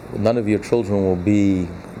 none of your children will be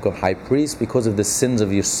high priests because of the sins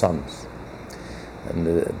of your sons. And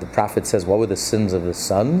the prophet says, what were the sins of the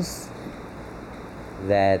sons?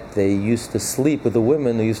 That they used to sleep with the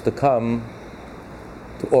women who used to come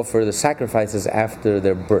to offer the sacrifices after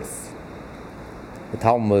their birth. The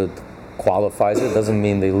Talmud qualifies it. Doesn't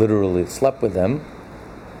mean they literally slept with them,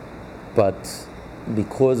 but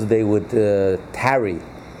because they would tarry,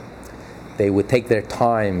 they would take their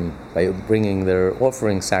time by bringing their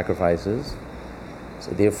offering sacrifices,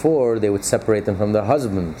 so therefore they would separate them from their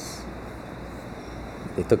husbands.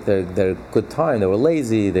 They took their good time, they were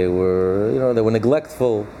lazy, they were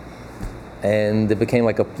neglectful, and it became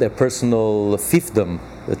like their personal fiefdom,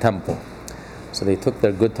 the temple. So they took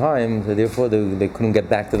their good time, so therefore they couldn't get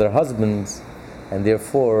back to their husbands, and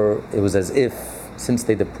therefore it was as if, since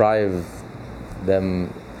they deprived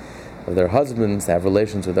them of their husbands, to have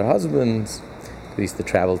relations with their husbands, they used to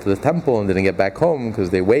travel to the temple and didn't get back home because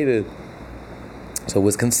they waited. So it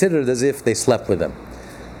was considered as if they slept with them.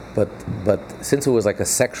 But since it was like a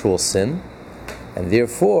sexual sin, and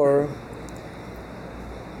therefore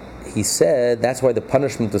he said that's why the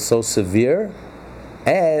punishment is so severe,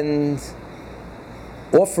 and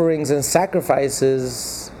offerings and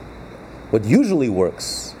sacrifices, what usually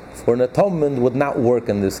works for an atonement, would not work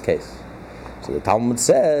in this case. So the Talmud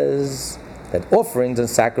says that offerings and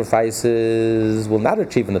sacrifices will not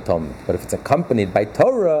achieve an atonement, but if it's accompanied by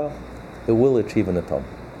Torah, it will achieve an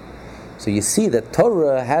atonement. So you see that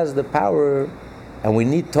Torah has the power, and we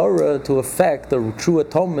need Torah to effect the true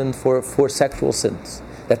atonement for sexual sins.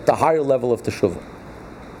 That's the higher level of Teshuvah.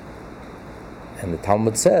 And the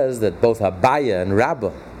Talmud says that both Abaya and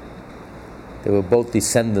Rabbah, they were both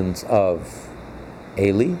descendants of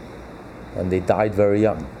Eli, and they died very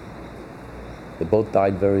young. They both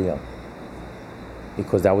died very young,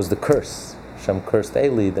 because that was the curse. Hashem cursed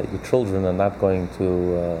Eli that your children are not going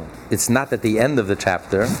to... It's not at the end of the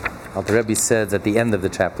chapter. Alter Rebbe says at the end of the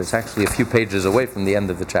chapter. It's actually a few pages away from the end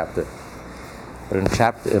of the chapter. But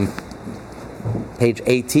in page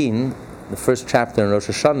 18, the first chapter in Rosh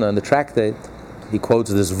Hashanah, in the tractate, he quotes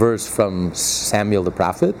this verse from Samuel the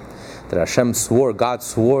prophet, that Hashem swore, God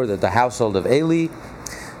swore that the household of Eli,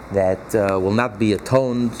 that will not be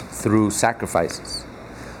atoned through sacrifices.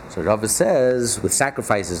 So Rava says, with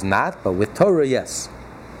sacrifices not, but with Torah, yes.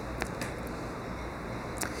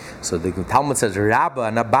 So the Talmud says Rabbah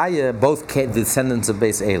and Abaye both came descendants of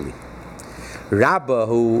Beis Eli. Rabbah,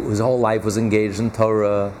 who his whole life was engaged in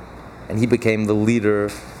Torah, and he became the leader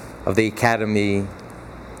of the academy.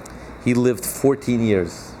 He lived 40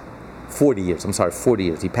 years.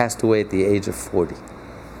 He passed away at the age of 40.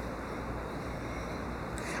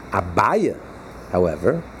 Abaye,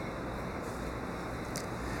 however,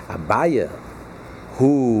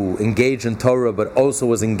 who engaged in Torah but also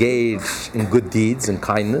was engaged in good deeds and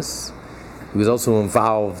kindness, he was also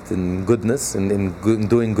involved in goodness and in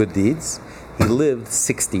doing good deeds. He lived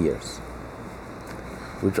 60 years,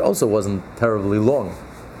 which also wasn't terribly long,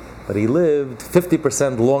 but he lived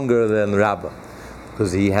 50% longer than Rabbah,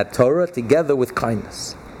 because he had Torah together with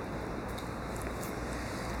kindness.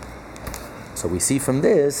 So we see from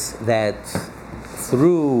this that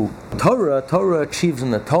through Torah achieves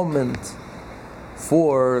an atonement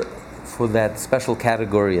for that special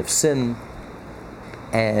category of sin,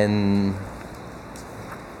 and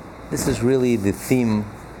this is really the theme,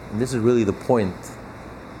 and this is really the point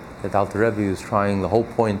that Alter Rebbe is trying, the whole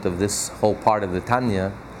point of this whole part of the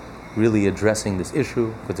Tanya, really addressing this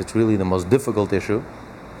issue, because it's really the most difficult issue,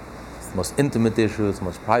 it's the most intimate issue, it's the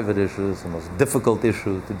most private issue, it's the most difficult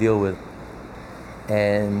issue to deal with.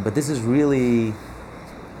 But this really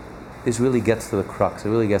gets to the crux, it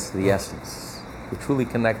really gets to the essence. We're truly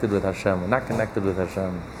connected with Hashem, we're not connected with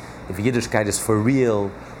Hashem. If Yiddishkeit is for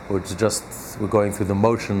real, or it's just, we're going through the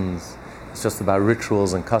motions, it's just about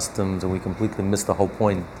rituals and customs, and we completely miss the whole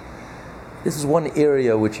point. This is one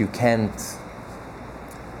area which you can't,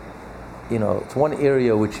 it's one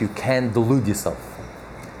area which you can't delude yourself.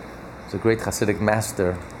 There's a great Hasidic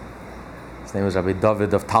master, his name is Rabbi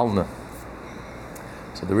David of Talna.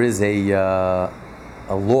 So there is a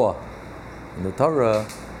law in the Torah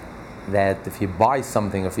that if you buy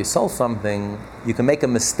something, or if you sell something, you can make a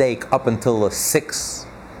mistake up until a sixth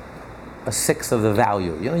of the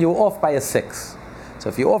value. You're off by a sixth. So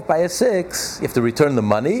if you're off by a sixth, you have to return the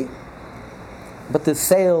money, but the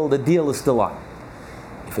deal is still on.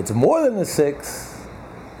 If it's more than a sixth,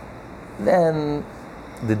 then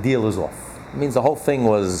the deal is off. It means the whole thing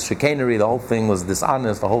was chicanery, the whole thing was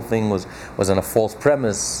dishonest, the whole thing was on a false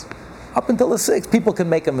premise. Up until a sixth, people can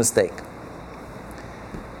make a mistake.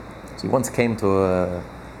 So he once came to a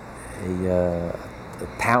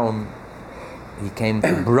town. He came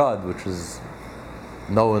to Brod, which is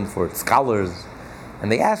known for its scholars,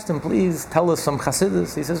 and they asked him, please tell us some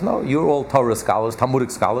Chassidus. He says, no, you're all Torah scholars, Talmudic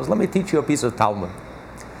scholars, let me teach you a piece of Talmud.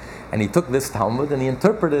 And he took this Talmud and he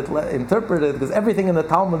interpreted because everything in the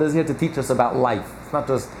Talmud is here to teach us about life. It's not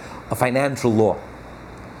just a financial law.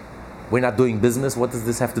 We're not doing business, what does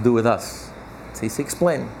this have to do with us? So he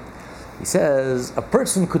explained. He says, a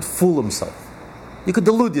person could fool himself. You could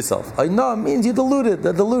delude yourself. No, it means you're deluded,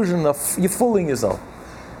 the delusion of you're fooling yourself.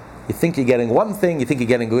 You think you're getting one thing, you think you're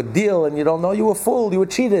getting a good deal, and you don't know you were fooled, you were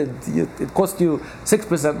cheated, it cost you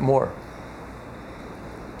 6% more.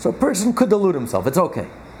 So a person could delude himself, it's okay.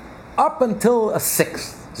 Up until a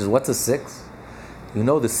sixth. He says, what's a sixth?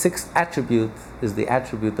 The sixth attribute is the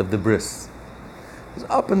attribute of the bris.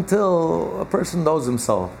 Up until a person knows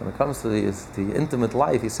himself, when it comes to the intimate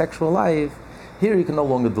life, his sexual life, here you can no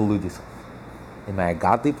longer delude yourself. Am I a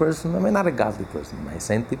godly person? Am I not a godly person? Am I a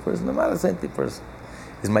saintly person? Am I not a saintly person?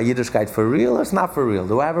 Is my Yiddishkeit for real or it's not for real?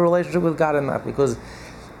 Do I have a relationship with God or not? Because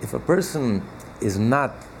if a person is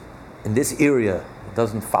not in this area,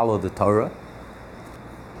 doesn't follow the Torah,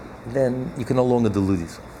 then you can no longer delude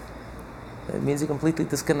yourself. It means you're completely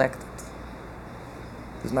disconnected.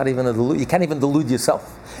 There's not even you can't even delude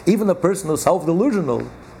yourself. Even a person who's self-delusional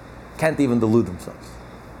can't even delude themselves.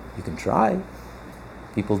 You can try.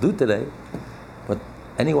 People do today. But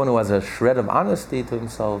anyone who has a shred of honesty to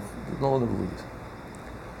himself is no longer delude himself.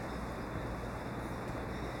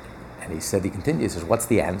 And he continues, he says, what's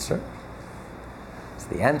the answer? So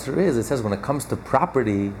the answer is, it says when it comes to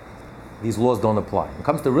property, these laws don't apply. When it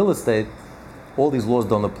comes to real estate, all these laws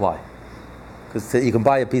don't apply. Because you can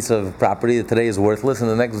buy a piece of property that today is worthless, and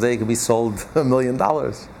the next day it can be sold $1 million.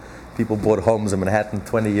 People bought homes in Manhattan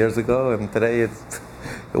 20 years ago, and today it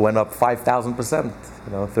went up 5,000%,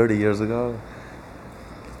 30 years ago.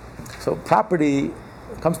 So property,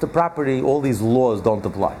 when it comes to property, all these laws don't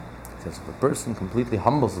apply. It says if a person completely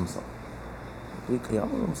humbles himself,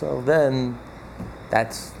 then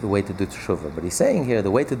that's the way to do teshuvah. But he's saying here,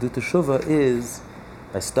 the way to do teshuvah is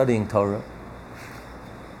by studying Torah,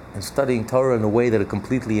 and studying Torah in a way that it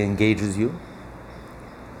completely engages you.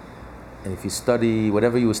 And if you study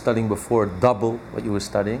whatever you were studying before, double what you were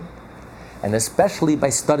studying. And especially by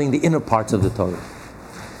studying the inner parts of the Torah.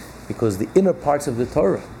 Because the inner parts of the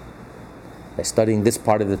Torah By studying this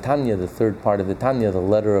part of the Tanya, the third part of the Tanya, the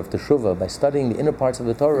letter of Teshuvah, by studying the inner parts of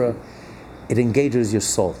the Torah, it engages your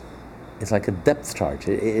soul. It's like a depth charge.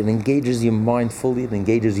 It engages your mind fully, it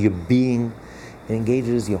engages your being, it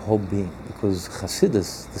engages your whole being. Because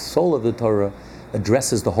Chassidus, the soul of the Torah,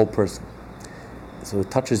 addresses the whole person. So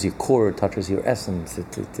it touches your core, it touches your essence,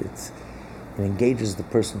 it engages the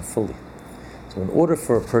person fully. So in order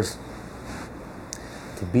for a person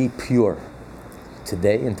to be pure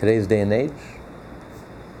today, in today's day and age,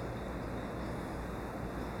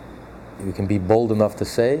 we can be bold enough to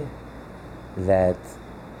say that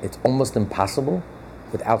it's almost impossible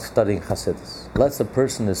without studying Chassidus. Unless a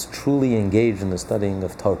person is truly engaged in the studying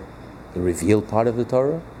of Torah, the revealed part of the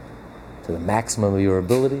Torah, to the maximum of your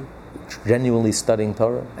ability, genuinely studying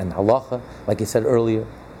Torah and halacha, like you said earlier,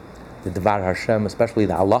 the Devar Hashem, especially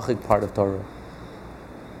the halachic part of Torah,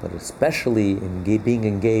 but especially in being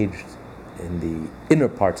engaged in the inner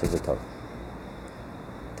parts of the Torah.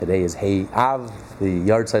 Today is Hey Av, the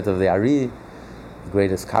yard site of the Ari, the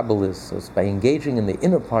greatest Kabbalist. So it's by engaging in the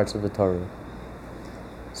inner parts of the Torah.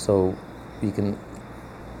 So you can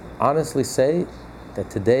honestly say that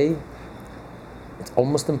today it's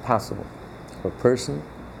almost impossible for a person,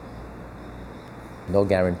 no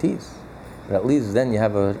guarantees, but at least then you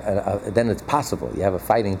have then it's possible, you have a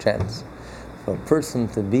fighting chance. For a person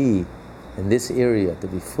to be in this area, to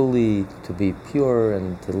be fully, to be pure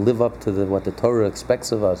and to live up to what the Torah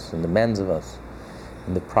expects of us and demands of us,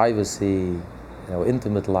 in the privacy,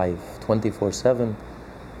 intimate life, 24/7,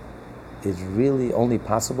 is really only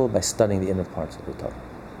possible by studying the inner parts of the Torah.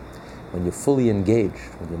 When you're fully engaged,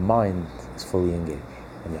 when your mind is fully engaged,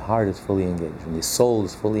 and your heart is fully engaged, and your soul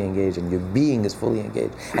is fully engaged, and your being is fully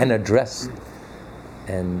engaged and addressed,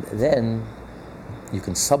 and then you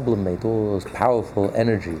can sublimate all those powerful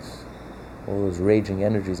energies, all those raging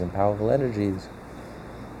energies and powerful energies,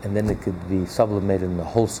 and then it could be sublimated in a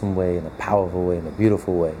wholesome way, in a powerful way, in a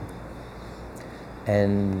beautiful way.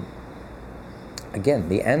 And again,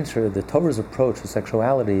 the answer, the Torah's approach to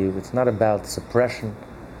sexuality, it's not about suppression.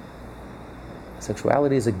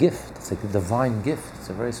 Sexuality is a gift. It's like a divine gift. It's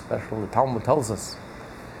a very special. The Talmud tells us.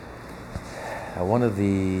 There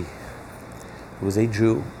was a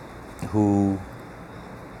Jew who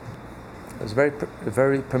was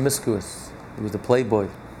very promiscuous. He was a playboy,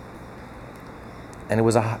 and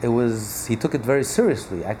he took it very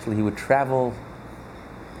seriously. Actually, he would travel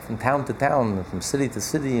from town to town, from city to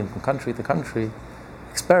city, and from country to country,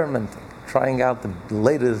 experimenting, trying out the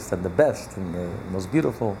latest and the best and the most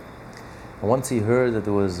beautiful. And once he heard that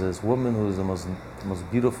there was this woman who was the most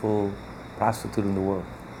beautiful prostitute in the world,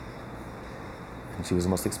 and she was the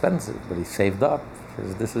most expensive, but he saved up.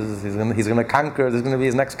 He's going to conquer. This is going to be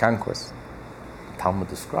his next conquest. Talmud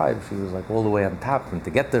describes she was like all the way on top, and to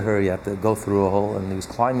get to her, you had to go through a hole. And he was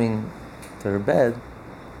climbing to her bed,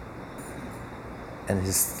 and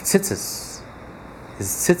his tzitzis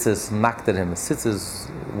knocked at him. His tzitzis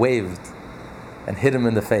waved and hit him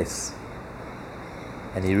in the face.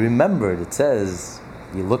 And he remembered, it says,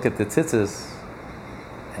 you look at the tzitzis,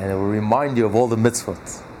 and it will remind you of all the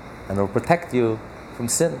mitzvot, and it will protect you from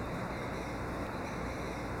sin.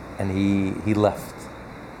 And he left.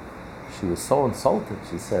 She was so insulted.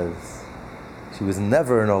 She says, she was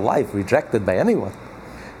never in her life rejected by anyone.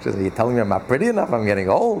 She said, are you telling me I'm not pretty enough? I'm getting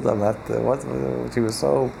old. I'm not. She was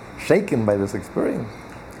so shaken by this experience.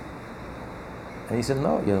 And he said,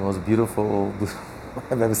 no, you're the most beautiful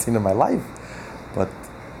I've ever seen in my life. But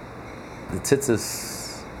the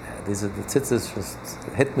tzitzis just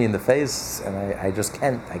hit me in the face, and I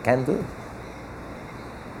can't do it.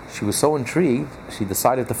 She was so intrigued, she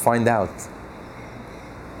decided to find out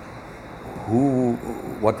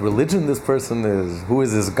what religion this person is, who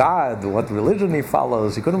is this God, what religion he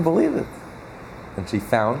follows. She couldn't believe it. And she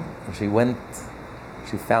found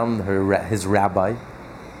his rabbi,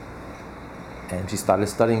 and she started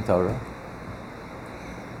studying Torah,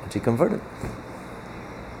 and she converted.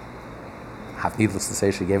 Needless to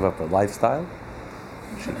say, she gave up her lifestyle.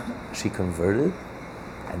 She converted,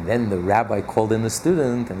 and then the rabbi called in the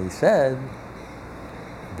student, and he said,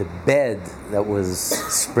 the bed that was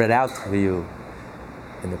spread out for you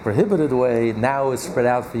in a prohibited way now is spread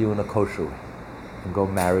out for you in a kosher way. And go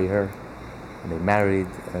marry her. And they married,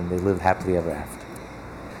 and they lived happily ever after.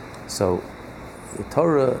 So the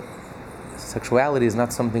Torah, sexuality is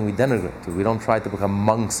not something we denigrate. We don't try to become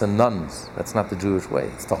monks and nuns. That's not the Jewish way.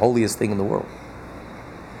 It's the holiest thing in the world.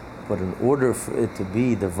 But in order for it to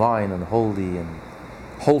be divine and holy and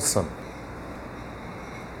wholesome,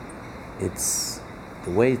 it's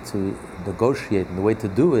the way to negotiate, and the way to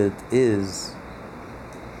do it is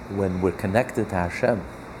when we're connected to Hashem.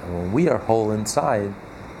 And when we are whole inside,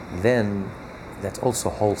 then that's also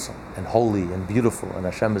wholesome and holy and beautiful, and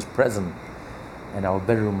Hashem is present, and our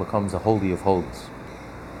bedroom becomes the holy of holies.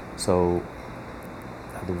 So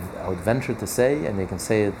I would venture to say, and we can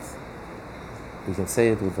say it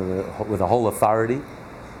with a whole authority,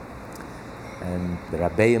 and the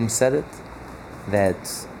Rabbeim said it,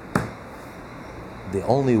 that the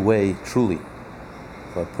only way truly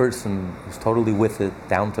for a person who's totally with it,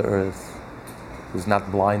 down to earth, who's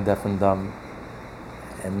not blind, deaf and dumb,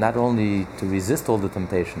 and not only to resist all the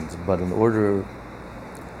temptations, but in order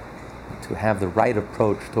to have the right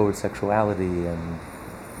approach towards sexuality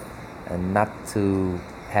and not to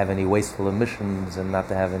have any wasteful emissions and not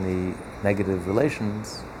to have any negative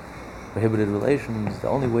relations, prohibited relations, the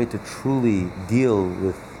only way to truly deal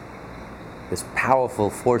with this powerful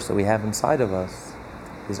force that we have inside of us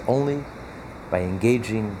is only by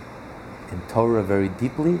engaging in Torah very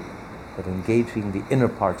deeply, but engaging the inner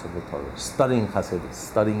parts of the Torah, studying Hasidus,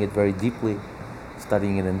 studying it very deeply,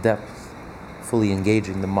 studying it in depth, fully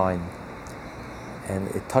engaging the mind. And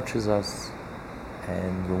it touches us,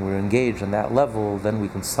 and when we're engaged on that level, then we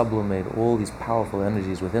can sublimate all these powerful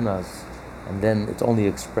energies within us, and then it's only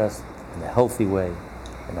expressed in a healthy way,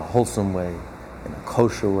 in a wholesome way, in a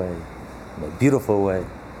kosher way, in a beautiful way,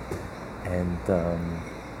 and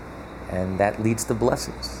that leads to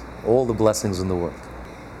blessings, all the blessings in the world.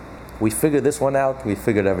 We figure this one out, we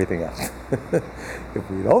figured everything out. If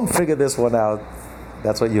we don't figure this one out,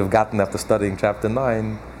 that's what you've gotten after studying chapter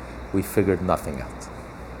 9, we figured nothing out.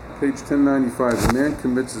 Page 1095, a man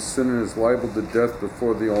commits a sin and is liable to death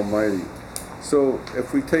before the Almighty. So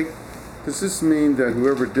if we take, does this mean that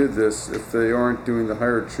whoever did this, if they aren't doing the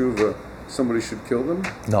higher tshuva, somebody should kill them?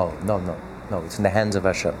 No, it's in the hands of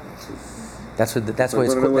Hashem. That's why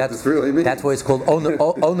it's called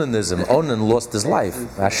onanism. Onan lost his life.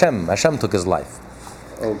 Hashem took his life.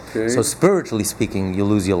 Okay. So spiritually speaking, you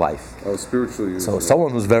lose your life. Oh, spiritually. So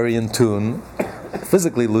someone who's very in tune,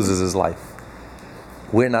 physically loses his life.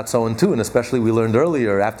 We're not so in tune, especially we learned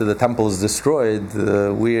earlier, after the temple is destroyed,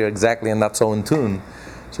 we're exactly not so in tune.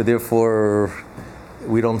 So therefore,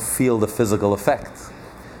 we don't feel the physical effect.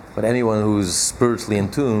 But anyone who's spiritually in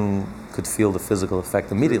tune could feel the physical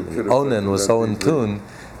effect immediately. Onan was so in tune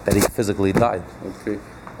that he physically died. Okay.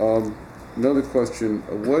 Another question: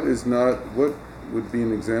 what would be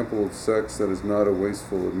an example of sex that is not a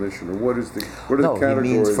wasteful emission, or what are the categories?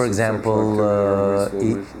 He means, for of example, sexual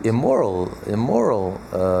emissions? immoral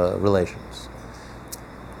relations.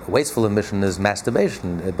 Wasteful emission is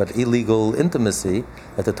masturbation, but illegal intimacy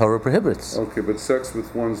that the Torah prohibits. Okay, but sex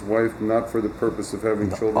with one's wife not for the purpose of having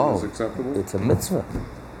children is acceptable? It's a mitzvah.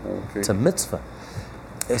 Okay. It's a mitzvah.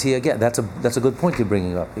 See, again, that's a good point you're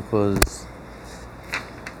bringing up, because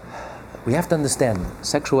we have to understand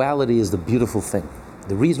sexuality is the beautiful thing.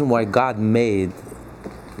 The reason why God made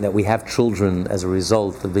that we have children as a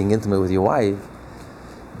result of being intimate with your wife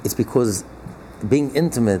is because being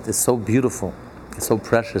intimate is so beautiful, it's so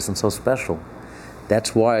precious and so special.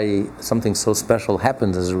 That's why something so special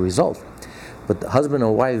happens as a result. But the husband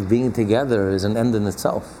and wife being together is an end in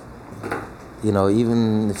itself. You know,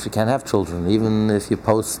 even if you can't have children, even if you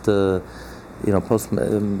post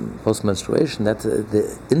menstruation, that's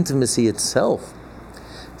the intimacy itself.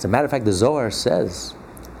 As a matter of fact, the Zohar says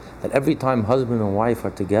that every time husband and wife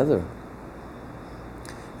are together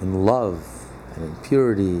in love and in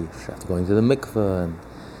purity, after going to the mikveh, and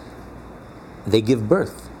they give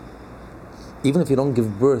birth. Even if you don't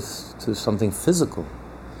give birth to something physical,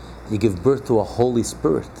 you give birth to a Holy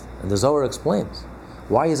Spirit. And the Zohar explains,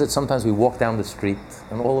 why is it sometimes we walk down the street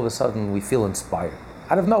and all of a sudden we feel inspired?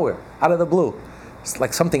 Out of nowhere, out of the blue. It's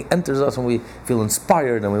like something enters us and we feel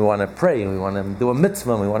inspired and we want to pray and we want to do a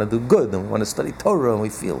mitzvah and we want to do good and we want to study Torah and we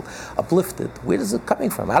feel uplifted. Where is it coming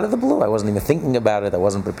from? Out of the blue. I wasn't even thinking about it. I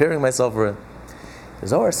wasn't preparing myself for it. The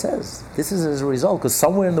Zohar says this is as a result, because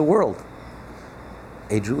somewhere in the world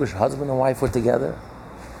a Jewish husband and wife were together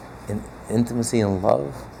in intimacy and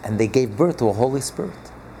love, and they gave birth to a Holy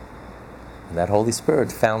Spirit. And that Holy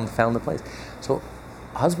Spirit found a place. So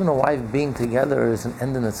husband and wife being together is an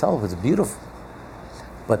end in itself. It's beautiful.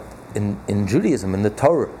 But in Judaism, in the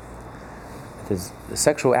Torah,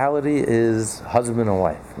 sexuality is husband and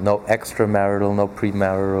wife. No extramarital, no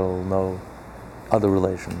premarital, no other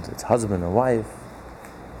relations. It's husband and wife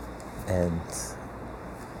and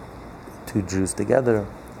two Jews together.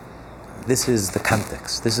 This is the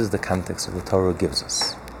context. This is the context that the Torah gives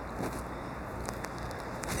us.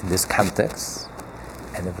 In this context,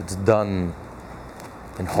 and if it's done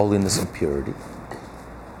in holiness and purity,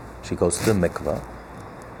 she goes to the mikveh,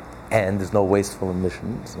 and there's no wasteful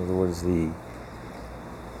emissions. In other words,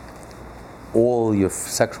 all your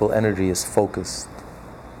sexual energy is focused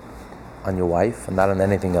on your wife and not on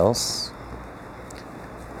anything else,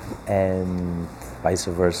 and vice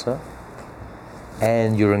versa.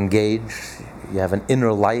 And you're engaged, you have an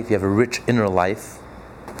inner life, you have a rich inner life.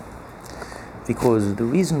 Because the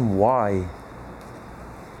reason why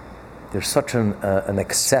there's such an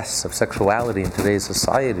excess of sexuality in today's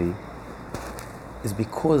society is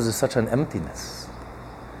because there's such an emptiness.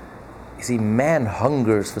 You see, man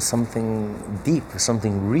hungers for something deep, for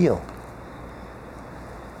something real.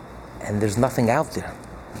 And there's nothing out there.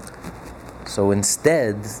 So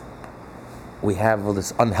instead, we have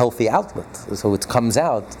this unhealthy outlet. So it comes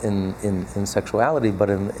out in sexuality, but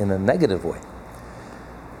in a negative way.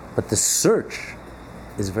 But the search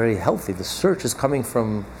is very healthy. The search is coming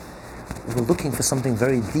from, we're looking for something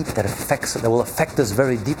very deep that will affect us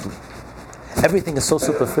very deeply. Everything is so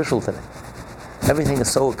superficial today. Everything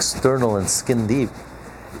is so external and skin deep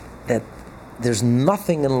that there's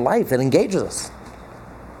nothing in life that engages us.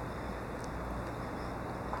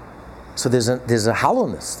 So there's a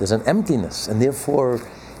hollowness, there's an emptiness, and therefore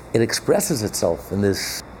it expresses itself in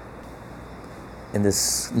this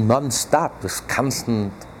non-stop, this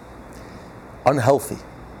constant unhealthy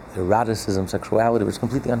eroticism, sexuality, which is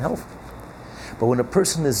completely unhealthy. But when a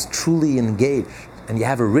person is truly engaged, and you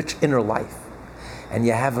have a rich inner life, and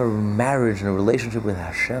you have a marriage and a relationship with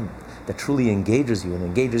Hashem that truly engages you and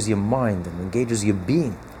engages your mind and engages your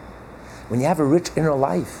being, when you have a rich inner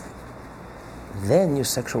life, then your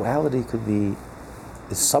sexuality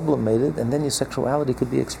is sublimated, and then your sexuality could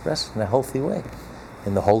be expressed in a healthy way,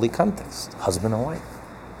 in the holy context, husband and wife.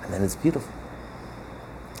 And then it's beautiful.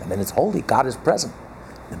 And then it's holy. God is present.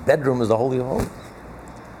 The bedroom is the holy of holies.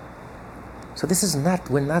 So this is not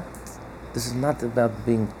about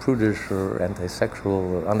being prudish or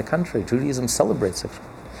anti-sexual. On the contrary, Judaism celebrates sexuality.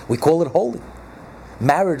 We call it holy.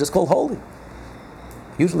 Marriage is called holy.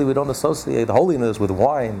 Usually we don't associate holiness with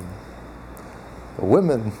wine. For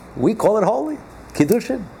women, we call it holy.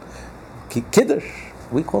 Kiddushin, Kiddush,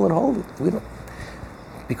 we call it holy. We don't.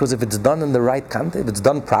 Because if it's done in the right context, if it's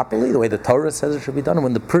done properly, the way the Torah says it should be done, and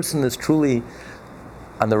when the person is truly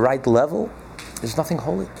on the right level, there's nothing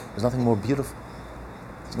holy. There's nothing more beautiful.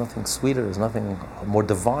 There's nothing sweeter. There's nothing more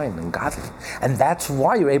divine and godly. And that's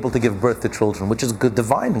why you're able to give birth to children, which is good,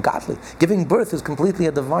 divine and godly. Giving birth is completely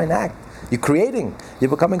a divine act. You're creating. You're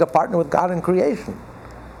becoming a partner with God in creation.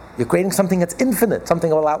 You're creating something that's infinite, something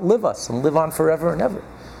that will outlive us and live on forever and ever.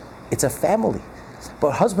 It's a family.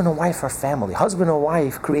 But husband and wife are family. Husband and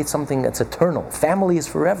wife create something that's eternal. Family is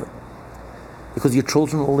forever. Because your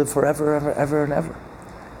children will live forever, ever, ever, and ever.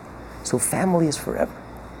 So family is forever.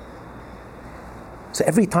 So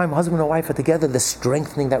every time husband and wife are together, they're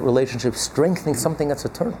strengthening that relationship, strengthening something that's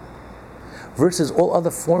eternal. Versus all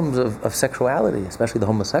other forms of sexuality, especially the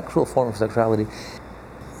homosexual form of sexuality,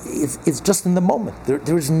 it's just in the moment.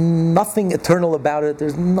 There's nothing eternal about it.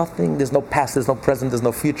 There's no past, there's no present, there's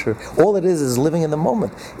no future. All it is living in the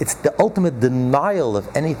moment. It's the ultimate denial of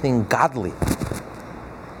anything godly.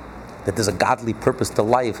 That there's a godly purpose to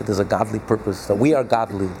life, that there's a godly purpose, that we are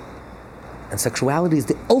godly. And sexuality is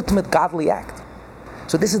the ultimate godly act.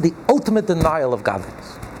 So this is the ultimate denial of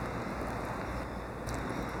godliness.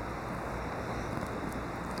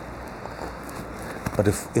 But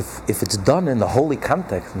if it's done in the holy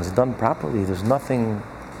context and it's done properly, there's nothing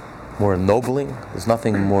more ennobling, there's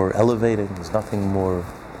nothing more elevating, there's nothing more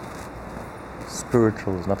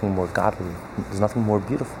spiritual, there's nothing more godly, there's nothing more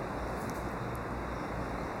beautiful.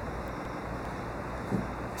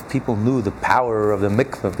 If people knew the power of the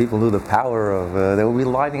mikveh, people knew the power of, they would be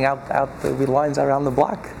lining out, there would be lines around the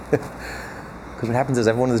block. Because what happens is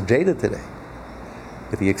everyone is jaded today.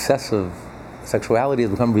 With the excessive sexuality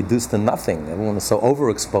has become reduced to nothing. Everyone is so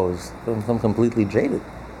overexposed, they become completely jaded.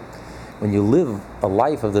 When you live a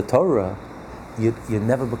life of the Torah, you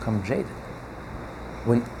never become jaded.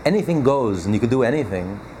 When anything goes and you can do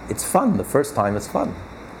anything, it's fun. The first time it's fun.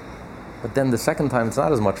 But then the second time it's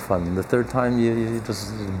not as much fun. The third time it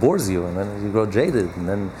bores you, and then you grow jaded. And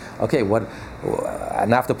then, okay,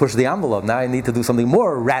 and I have to push the envelope. Now I need to do something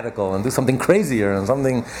more radical and do something crazier and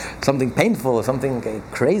something painful, something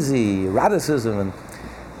crazy, eroticism. And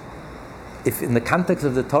if in the context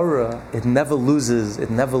of the Torah, it never loses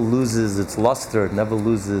its luster. It never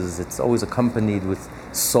loses. It's always accompanied with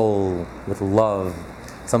soul, with love,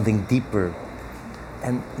 something deeper,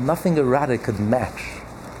 and nothing erotic could match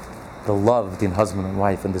the love between husband and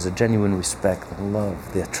wife, and there's a genuine respect and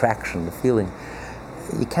love, the attraction, the feeling.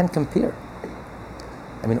 You can't compare.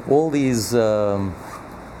 I mean, all these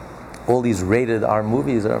rated R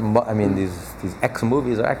movies these X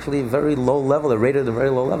movies are actually very low level. They're rated at a very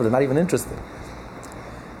low level. They're not even interesting.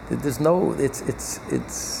 There's no.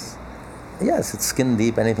 It's yes, it's skin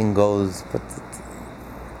deep, anything goes, but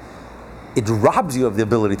it robs you of the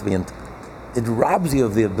ability to be intimate. It robs you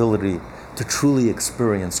of the ability to truly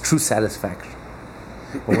experience true satisfaction.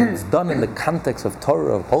 But when it's done in the context of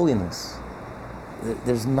Torah, of holiness,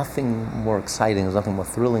 there's nothing more exciting, there's nothing more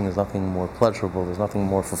thrilling, there's nothing more pleasurable, there's nothing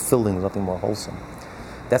more fulfilling, there's nothing more wholesome.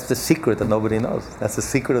 That's the secret that nobody knows. That's the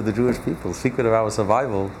secret of the Jewish people. The secret of our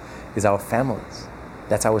survival is our families.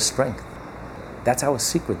 That's our strength. That's our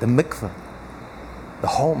secret. The mikveh, the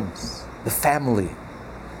homes, the family,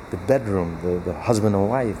 the bedroom, the husband and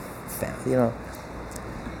wife, you know.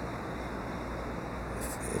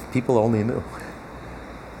 If people only knew.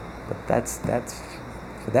 But that's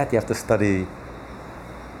for that you have to study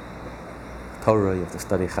Torah, you have to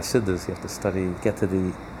study Chassidus, you have to get to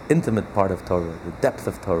the intimate part of Torah, the depth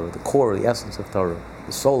of Torah, the core, the essence of Torah,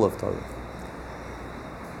 the soul of Torah.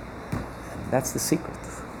 And that's the secret.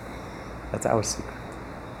 That's our secret.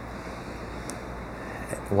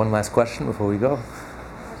 One last question before we go.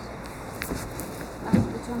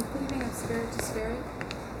 The term cleaving of spirit to spirit,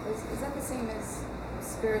 is that the same as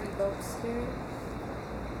spirit evokes spirit?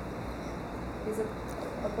 Is it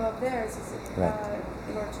above there? Is it Right.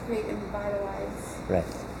 In order to create and revitalize?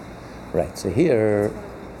 Right. So here,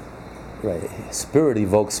 right, spirit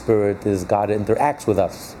evokes spirit is God interacts with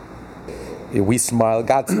us. We smile,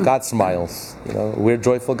 God smiles. You know, we're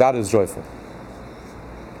joyful, God is joyful.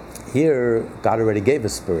 Here, God already gave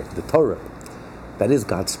His Spirit, the Torah. That is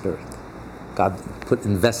God's Spirit. God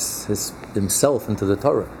invests Himself into the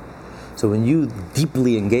Torah. So when you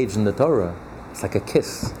deeply engage in the Torah, it's like a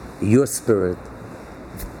kiss. Your spirit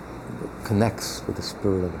connects with the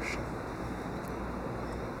Spirit of Hashem.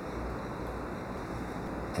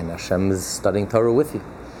 And Hashem is studying Torah with you.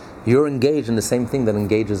 You're engaged in the same thing that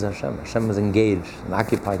engages Hashem. Hashem is engaged and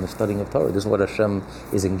occupied in the studying of Torah. This is what Hashem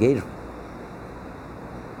is engaged with.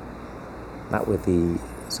 Not with the...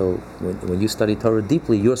 So when you study Torah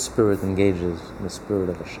deeply, your spirit engages in the Spirit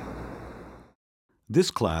of Hashem.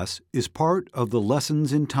 This class is part of the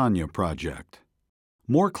Lessons in Tanya project.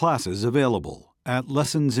 More classes available at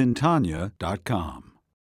lessonsintanya.com.